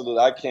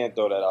 I can't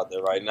throw that out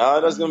there right now.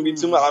 That's gonna be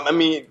too much. I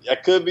mean, I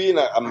could be, and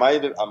I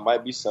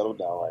might be settled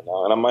down right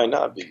now, and I might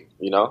not be.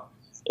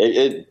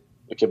 It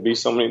could be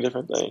so many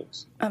different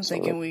things. I'm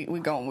thinking we a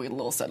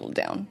little settled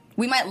down.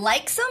 We might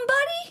like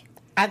somebody.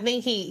 I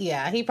think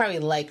he probably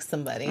likes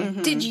somebody.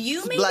 Did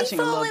you maybe blushing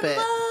a fall little in bit.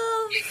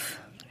 love?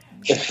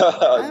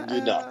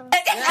 You're not.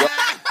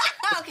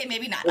 Okay,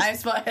 maybe not. I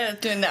was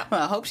doing that.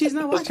 Well, I hope she's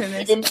not watching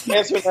this. Even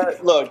answer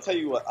that. Look, tell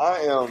you what,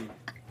 I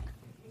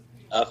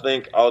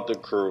think out the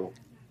crew,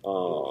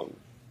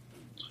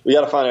 we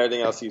got to find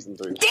everything out season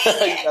 3.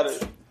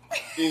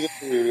 Season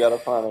 3, we got to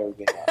find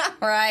everything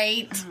out.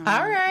 Right.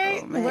 All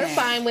right, man. we're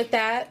fine with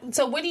that.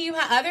 So, what do you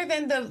have other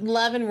than the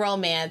love and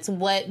romance?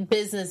 What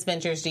business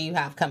ventures do you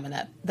have coming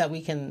up that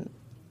we can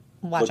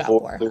watch out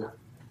for?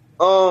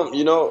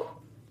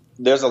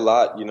 There's a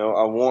lot. I'm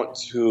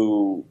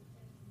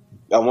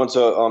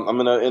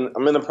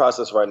in the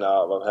process right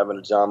now of having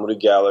a John Moody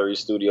Gallery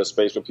studio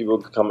space where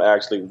people can come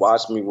actually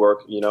watch me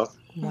work,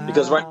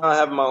 because right now I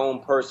have my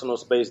own personal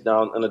space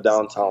down in the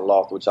downtown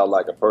loft, which I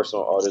like, a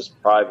personal artist,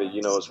 private,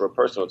 it's real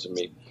personal to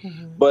me.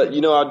 But,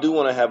 I do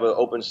want to have an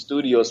open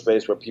studio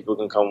space where people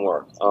can come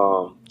work.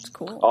 It's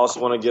cool. I also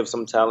want to give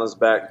some talents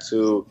back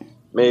to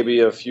maybe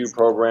a few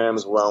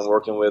programs where I'm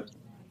working with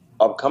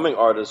upcoming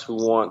artists who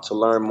want to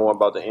learn more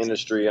about the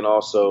industry and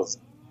also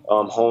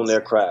hone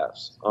their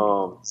crafts.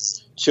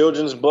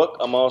 Children's book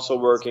I'm also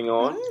working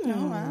on.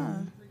 Oh,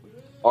 wow.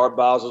 Art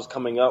Basel's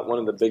coming up, one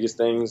of the biggest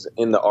things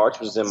in the arts,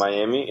 which is in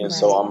Miami, and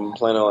so I'm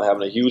planning on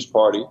having a huge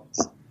party.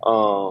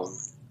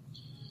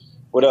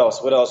 What else?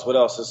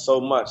 There's so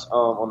much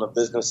on the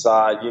business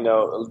side,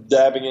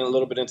 dabbing in a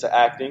little bit into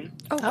acting.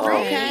 Oh,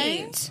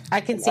 great.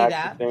 I can see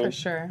that for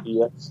sure.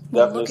 Yes,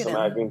 definitely some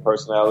acting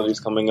personalities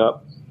coming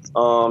up.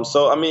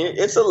 So, I mean,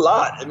 it's a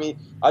lot. I mean,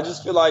 I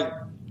just feel like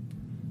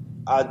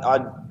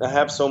I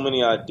have so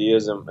many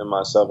ideas in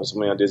myself and so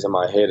many ideas in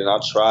my head, and I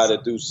try to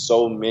do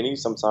so many.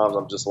 Sometimes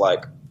I'm just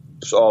like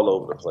all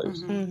over the place.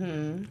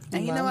 And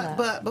you know what?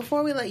 But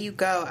before we let you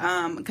go,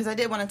 because I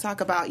did want to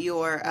talk about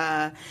your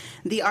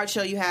the art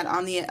show you had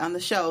on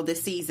the show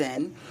this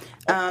season.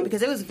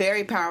 Because it was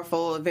very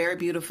powerful, a very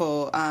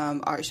beautiful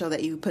art show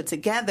that you put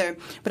together.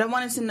 But I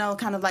wanted to know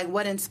kind of like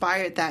what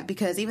inspired that,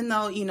 because even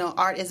though,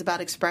 art is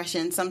about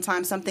expression,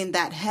 sometimes something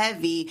that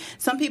heavy,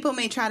 some people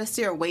may try to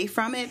steer away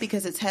from it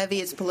because it's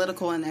heavy, it's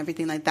political and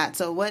everything like that.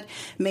 So what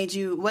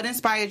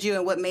inspired you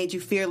and what made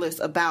you fearless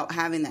about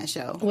having that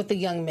show? With the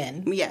young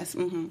men. Yes.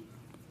 Mm-hmm.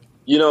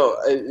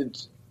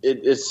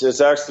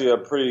 It's actually a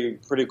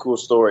pretty cool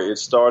story. It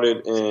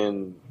started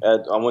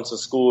I went to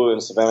school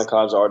in Savannah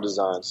College of Art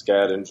Design,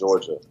 SCAD in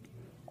Georgia.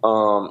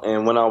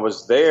 And when I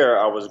was there,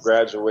 I was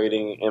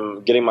graduating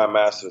and getting my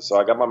master's. So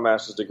I got my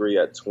master's degree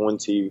at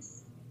 22.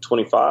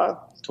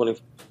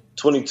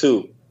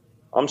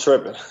 I'm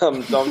tripping.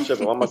 I'm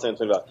tripping. Why am I saying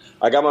 25?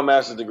 I got my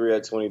master's degree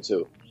at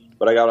 22,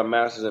 but I got a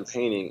master's in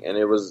painting. And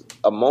it was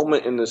a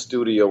moment in the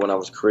studio when I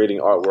was creating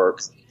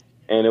artwork.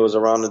 And it was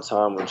around the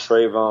time when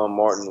Trayvon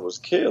Martin was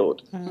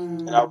killed.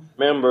 And I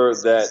remember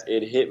that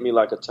it hit me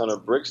like a ton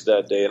of bricks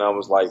that day. And I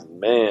was like,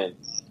 man,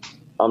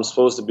 I'm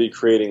supposed to be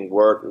creating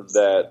work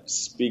that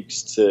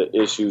speaks to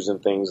issues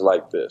and things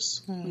like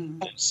this.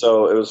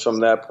 So it was from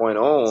that point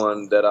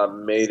on that I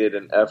made it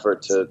an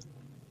effort to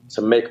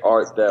make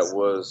art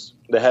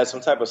that had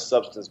some type of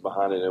substance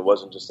behind it. It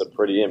wasn't just a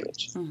pretty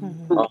image.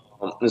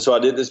 And so I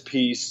did this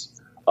piece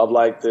of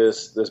like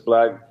this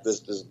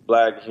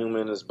black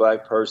human, this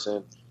black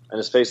person. And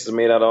his face is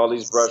made out of all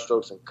these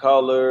brushstrokes and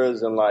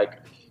colors, and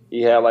like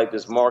he had like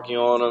this marking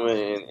on him,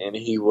 and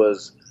he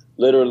was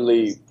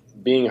literally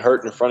being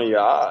hurt in front of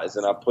your eyes.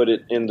 And I put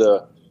it in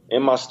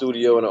my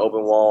studio in an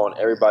open wall, and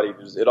everybody it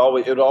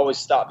would always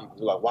stop people.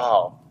 Like,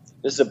 wow,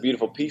 this is a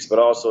beautiful piece, but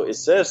also it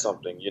says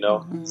something,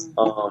 And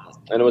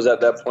it was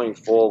at that point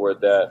forward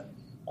that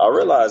I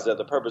realized that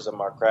the purpose of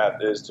my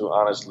craft is to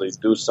honestly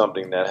do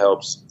something that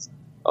helps,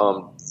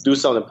 do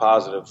something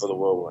positive for the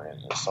world we're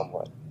in some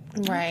way.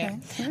 Right.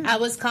 Okay. I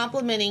was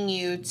paying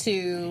you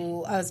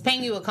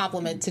a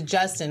compliment to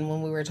Justin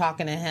when we were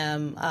talking to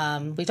him.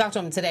 We talked to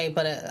him today,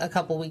 but a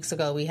couple weeks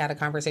ago we had a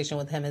conversation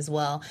with him as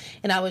well.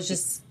 And I was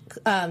just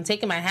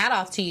taking my hat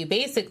off to you,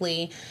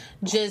 basically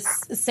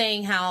just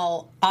saying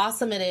how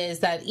awesome it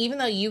is that even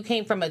though you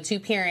came from a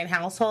 2-parent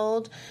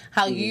household,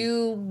 how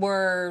you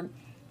were,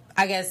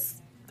 I guess,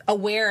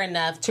 aware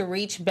enough to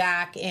reach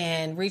back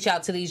and reach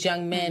out to these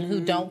young men who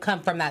don't come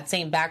from that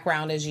same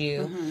background as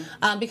you.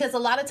 Because a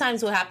lot of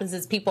times what happens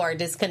is people are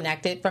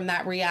disconnected from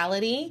that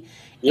reality.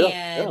 They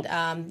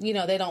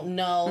don't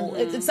know.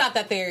 It's not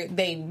that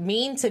they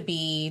mean to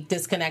be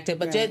disconnected,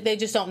 but they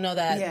just don't know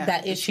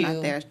that issue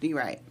not there. You're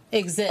right.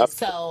 exists.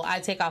 So I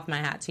take off my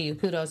hat to you.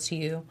 Kudos to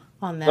you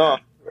on that. No,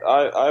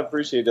 I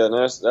appreciate that. And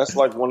that's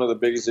like one of the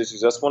biggest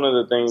issues. That's one of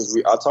the things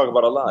I talk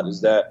about a lot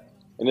is that,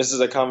 and this is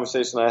a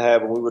conversation I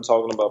had when we were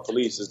talking about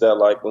police, is that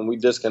like when we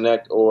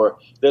disconnect, or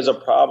there's a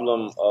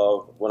problem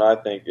of what I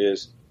think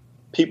is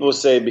people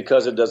say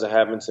because it doesn't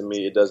happen to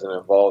me, it doesn't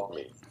involve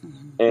me.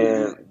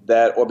 And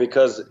that, or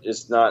because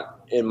it's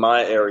not in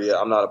my area,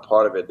 I'm not a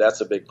part of it.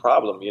 That's a big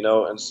problem,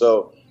 And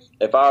so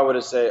if I were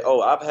to say, oh,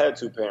 I've had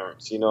 2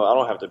 parents, I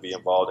don't have to be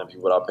involved in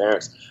people without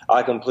parents.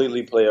 I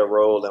completely play a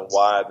role in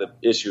why the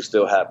issue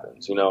still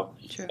happens, Sure.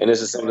 And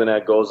this is something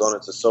that goes on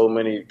into so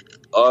many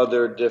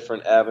other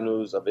different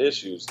avenues of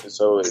issues. And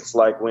so it's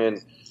like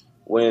when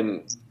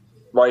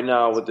right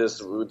now with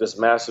this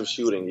massive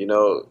shooting,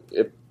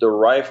 if the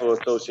Rifle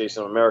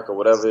Association of America,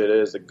 whatever it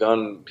is,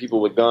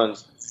 people with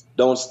guns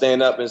don't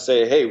stand up and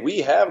say, hey, we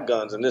have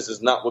guns and this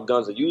is not what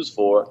guns are used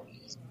for,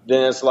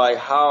 then it's like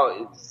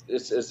how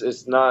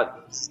it's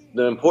not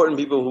the important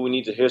people who we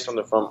need to hear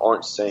something from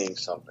aren't saying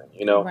something,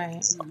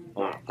 Right.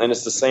 And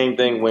it's the same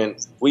thing when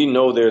we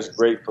know there's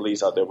great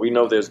police out there. We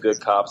know there's good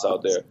cops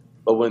out there.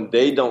 But when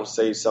they don't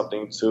say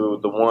something to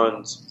the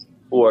ones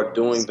who are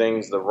doing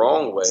things the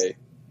wrong way,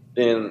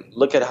 then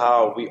look at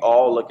how we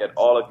all look at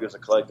all of you as a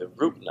collective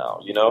group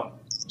now,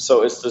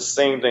 So it's the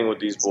same thing with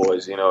these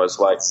boys, It's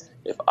like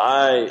if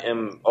I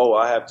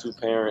have 2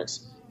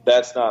 parents,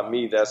 that's not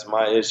me, that's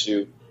my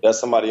issue, that's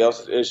somebody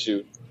else's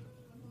issue.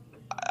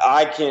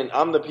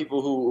 I'm the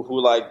people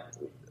who like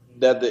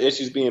that the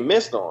issue's being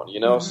missed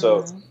on,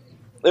 So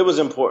it was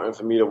important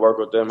for me to work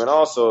with them, and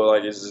also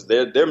like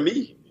they're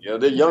me,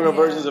 they're younger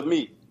versions of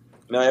me.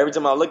 You know, every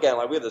time I look at him,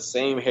 like, we have the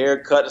same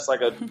haircut. It's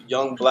like a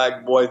young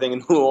black boy thing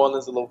in New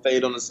Orleans, a little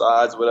fade on the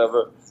sides,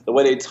 whatever. The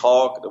way they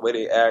talk, the way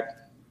they act.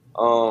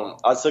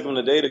 I took him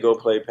today to go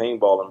play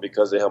paintballing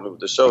because they helped me with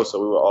the show.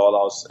 So we were all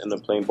out in the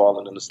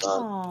paintballing in the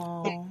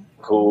sun.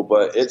 Cool,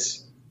 but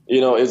it's,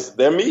 you know,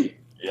 they're me.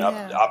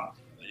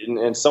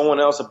 And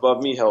someone else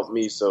above me helped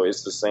me, so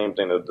it's the same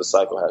thing that the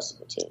cycle has to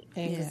continue.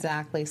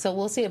 Exactly. So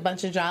we'll see a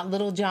bunch of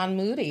little John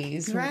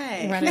Moody's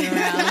right. running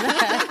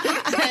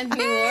around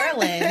New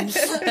Orleans.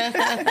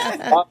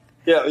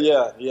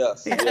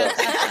 Yes.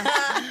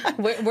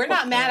 We're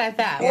not mad at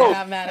that. We're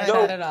not mad at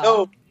that at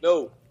all.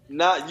 No.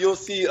 Not you'll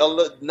see in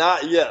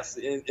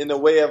the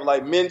way of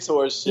like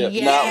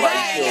mentorship, not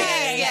like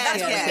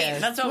children.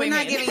 That's what we're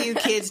not giving you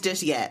kids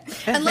just yet,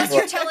 unless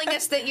you're telling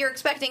us that you're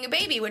expecting a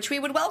baby, which we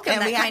would welcome.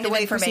 And that we have kind to of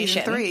wait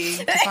information. for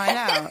season 3 to find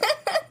out.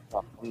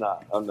 I'm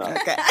not.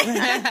 Okay.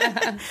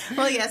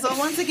 Well, yeah. So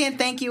once again,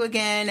 thank you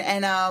again,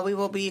 and we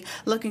will be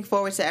looking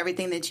forward to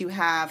everything that you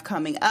have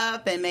coming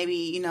up, and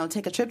maybe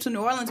take a trip to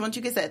New Orleans once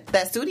you get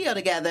that studio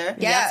together.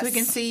 Yes, so we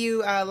can see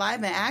you live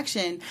in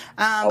action.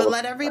 But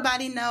let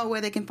everybody know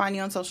where they can find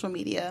you on social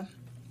media.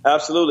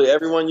 Absolutely,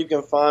 everyone. You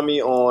can find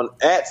me on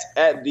at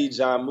the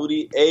John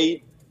Moody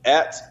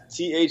at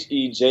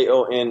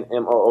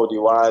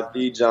TheJohnMoody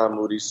the John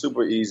Moody.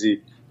 Super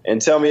easy. And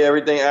tell me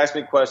everything. Ask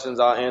me questions.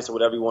 I'll answer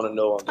whatever you want to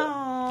know on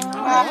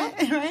that.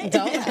 Right.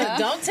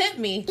 Don't tempt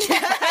me.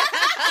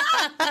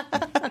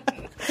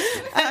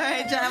 All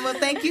right, John. Well,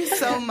 thank you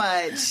so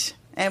much,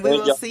 and we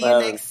will see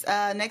you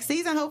next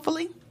season,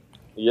 hopefully.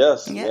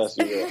 Yes, you will. All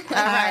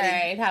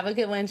right. Have a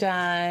good one,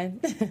 John.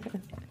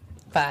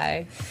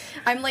 Bye.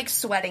 I'm like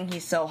sweating.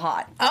 He's so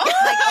hot. Oh,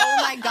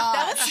 my god!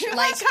 That was too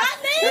much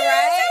hotness.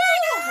 Right?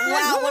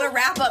 Wow, what a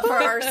wrap up for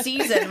our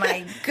season.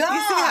 My god!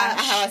 You see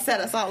how I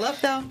set us all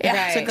up though?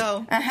 Yeah. To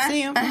go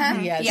see him.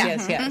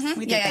 Yes.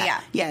 We did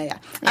that. Yeah.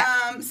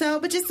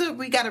 But just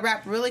we got to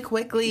wrap really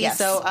quickly. Yes.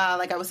 So,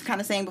 like I was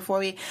kind of saying before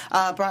we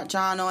brought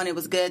John on, it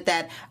was good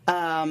that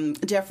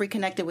Jeffrey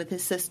connected with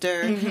his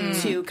sister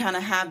to kind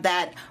of have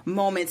that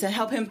moment to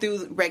help him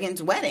through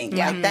Reagan's wedding.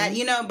 Yeah. Like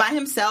that, by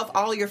himself,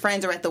 all your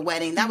friends are at the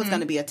wedding. That was going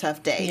to be a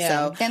tough day.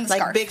 Yeah. So,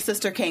 like, big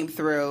sister came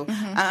through.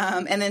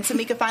 And then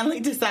Tamika finally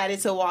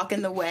decided to walk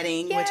in the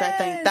wedding, which I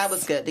think that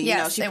was good.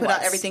 She put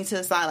out everything to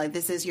the side. Like,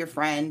 this is your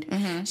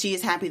friend. She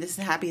is happy. This is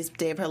the happiest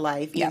day of her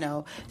life,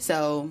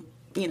 So,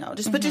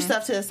 just put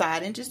yourself to the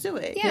side and just do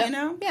it,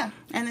 Yeah.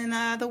 And then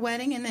the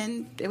wedding, and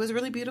then it was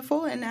really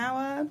beautiful, and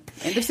now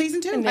end of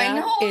season 2. I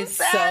know. It's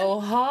so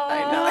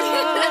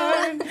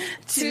hard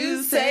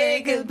to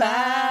say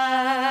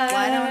goodbye.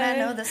 Why don't I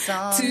know the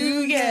song?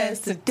 To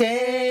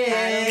yesterday.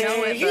 I don't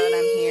know it, but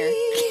I'm here.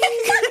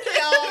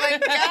 Oh my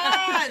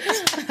god.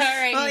 All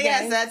right, well,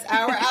 yes, that's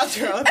our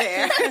outro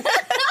there.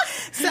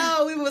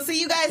 So we will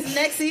see you guys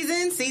next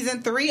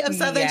season 3 of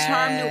Southern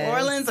Charm New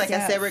Orleans. Like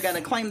I said, we're going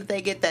to claim that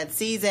they get that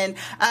season.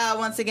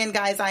 Once again,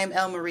 guys, I am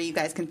Elle Marie. You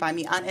guys can find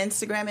me on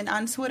Instagram and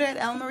on Twitter at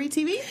Elle Marie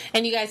TV.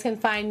 And you guys can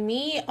find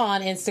me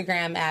on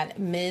Instagram at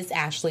Ms.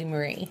 Ashley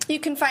Marie. You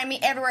can find me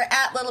everywhere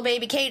at Little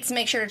Baby Kate. So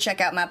make sure to check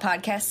out my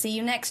podcast. See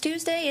you next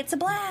Tuesday. It's a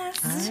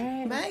blast. All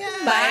right. Bye,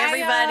 guys. Bye,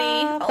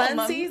 everybody.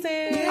 Fun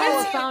season.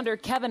 Our founder,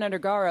 Kevin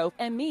Undergaro,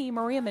 and me,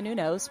 Maria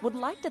Menounos, would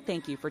like to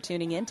thank you for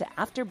tuning in to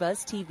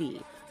AfterBuzz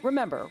TV.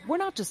 Remember, we're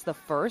not just the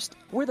first,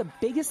 we're the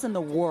biggest in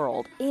the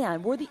world,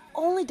 and we're the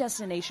only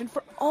destination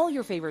for all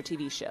your favorite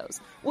TV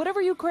shows.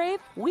 Whatever you crave,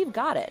 we've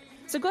got it.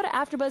 So go to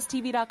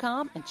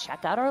AfterBuzzTV.com and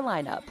check out our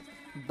lineup.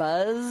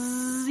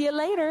 Buzz you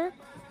later.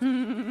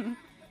 The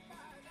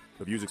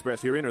views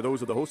expressed herein are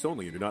those of the hosts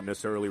only and do not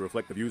necessarily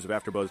reflect the views of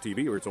AfterBuzz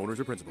TV or its owners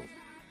or principals.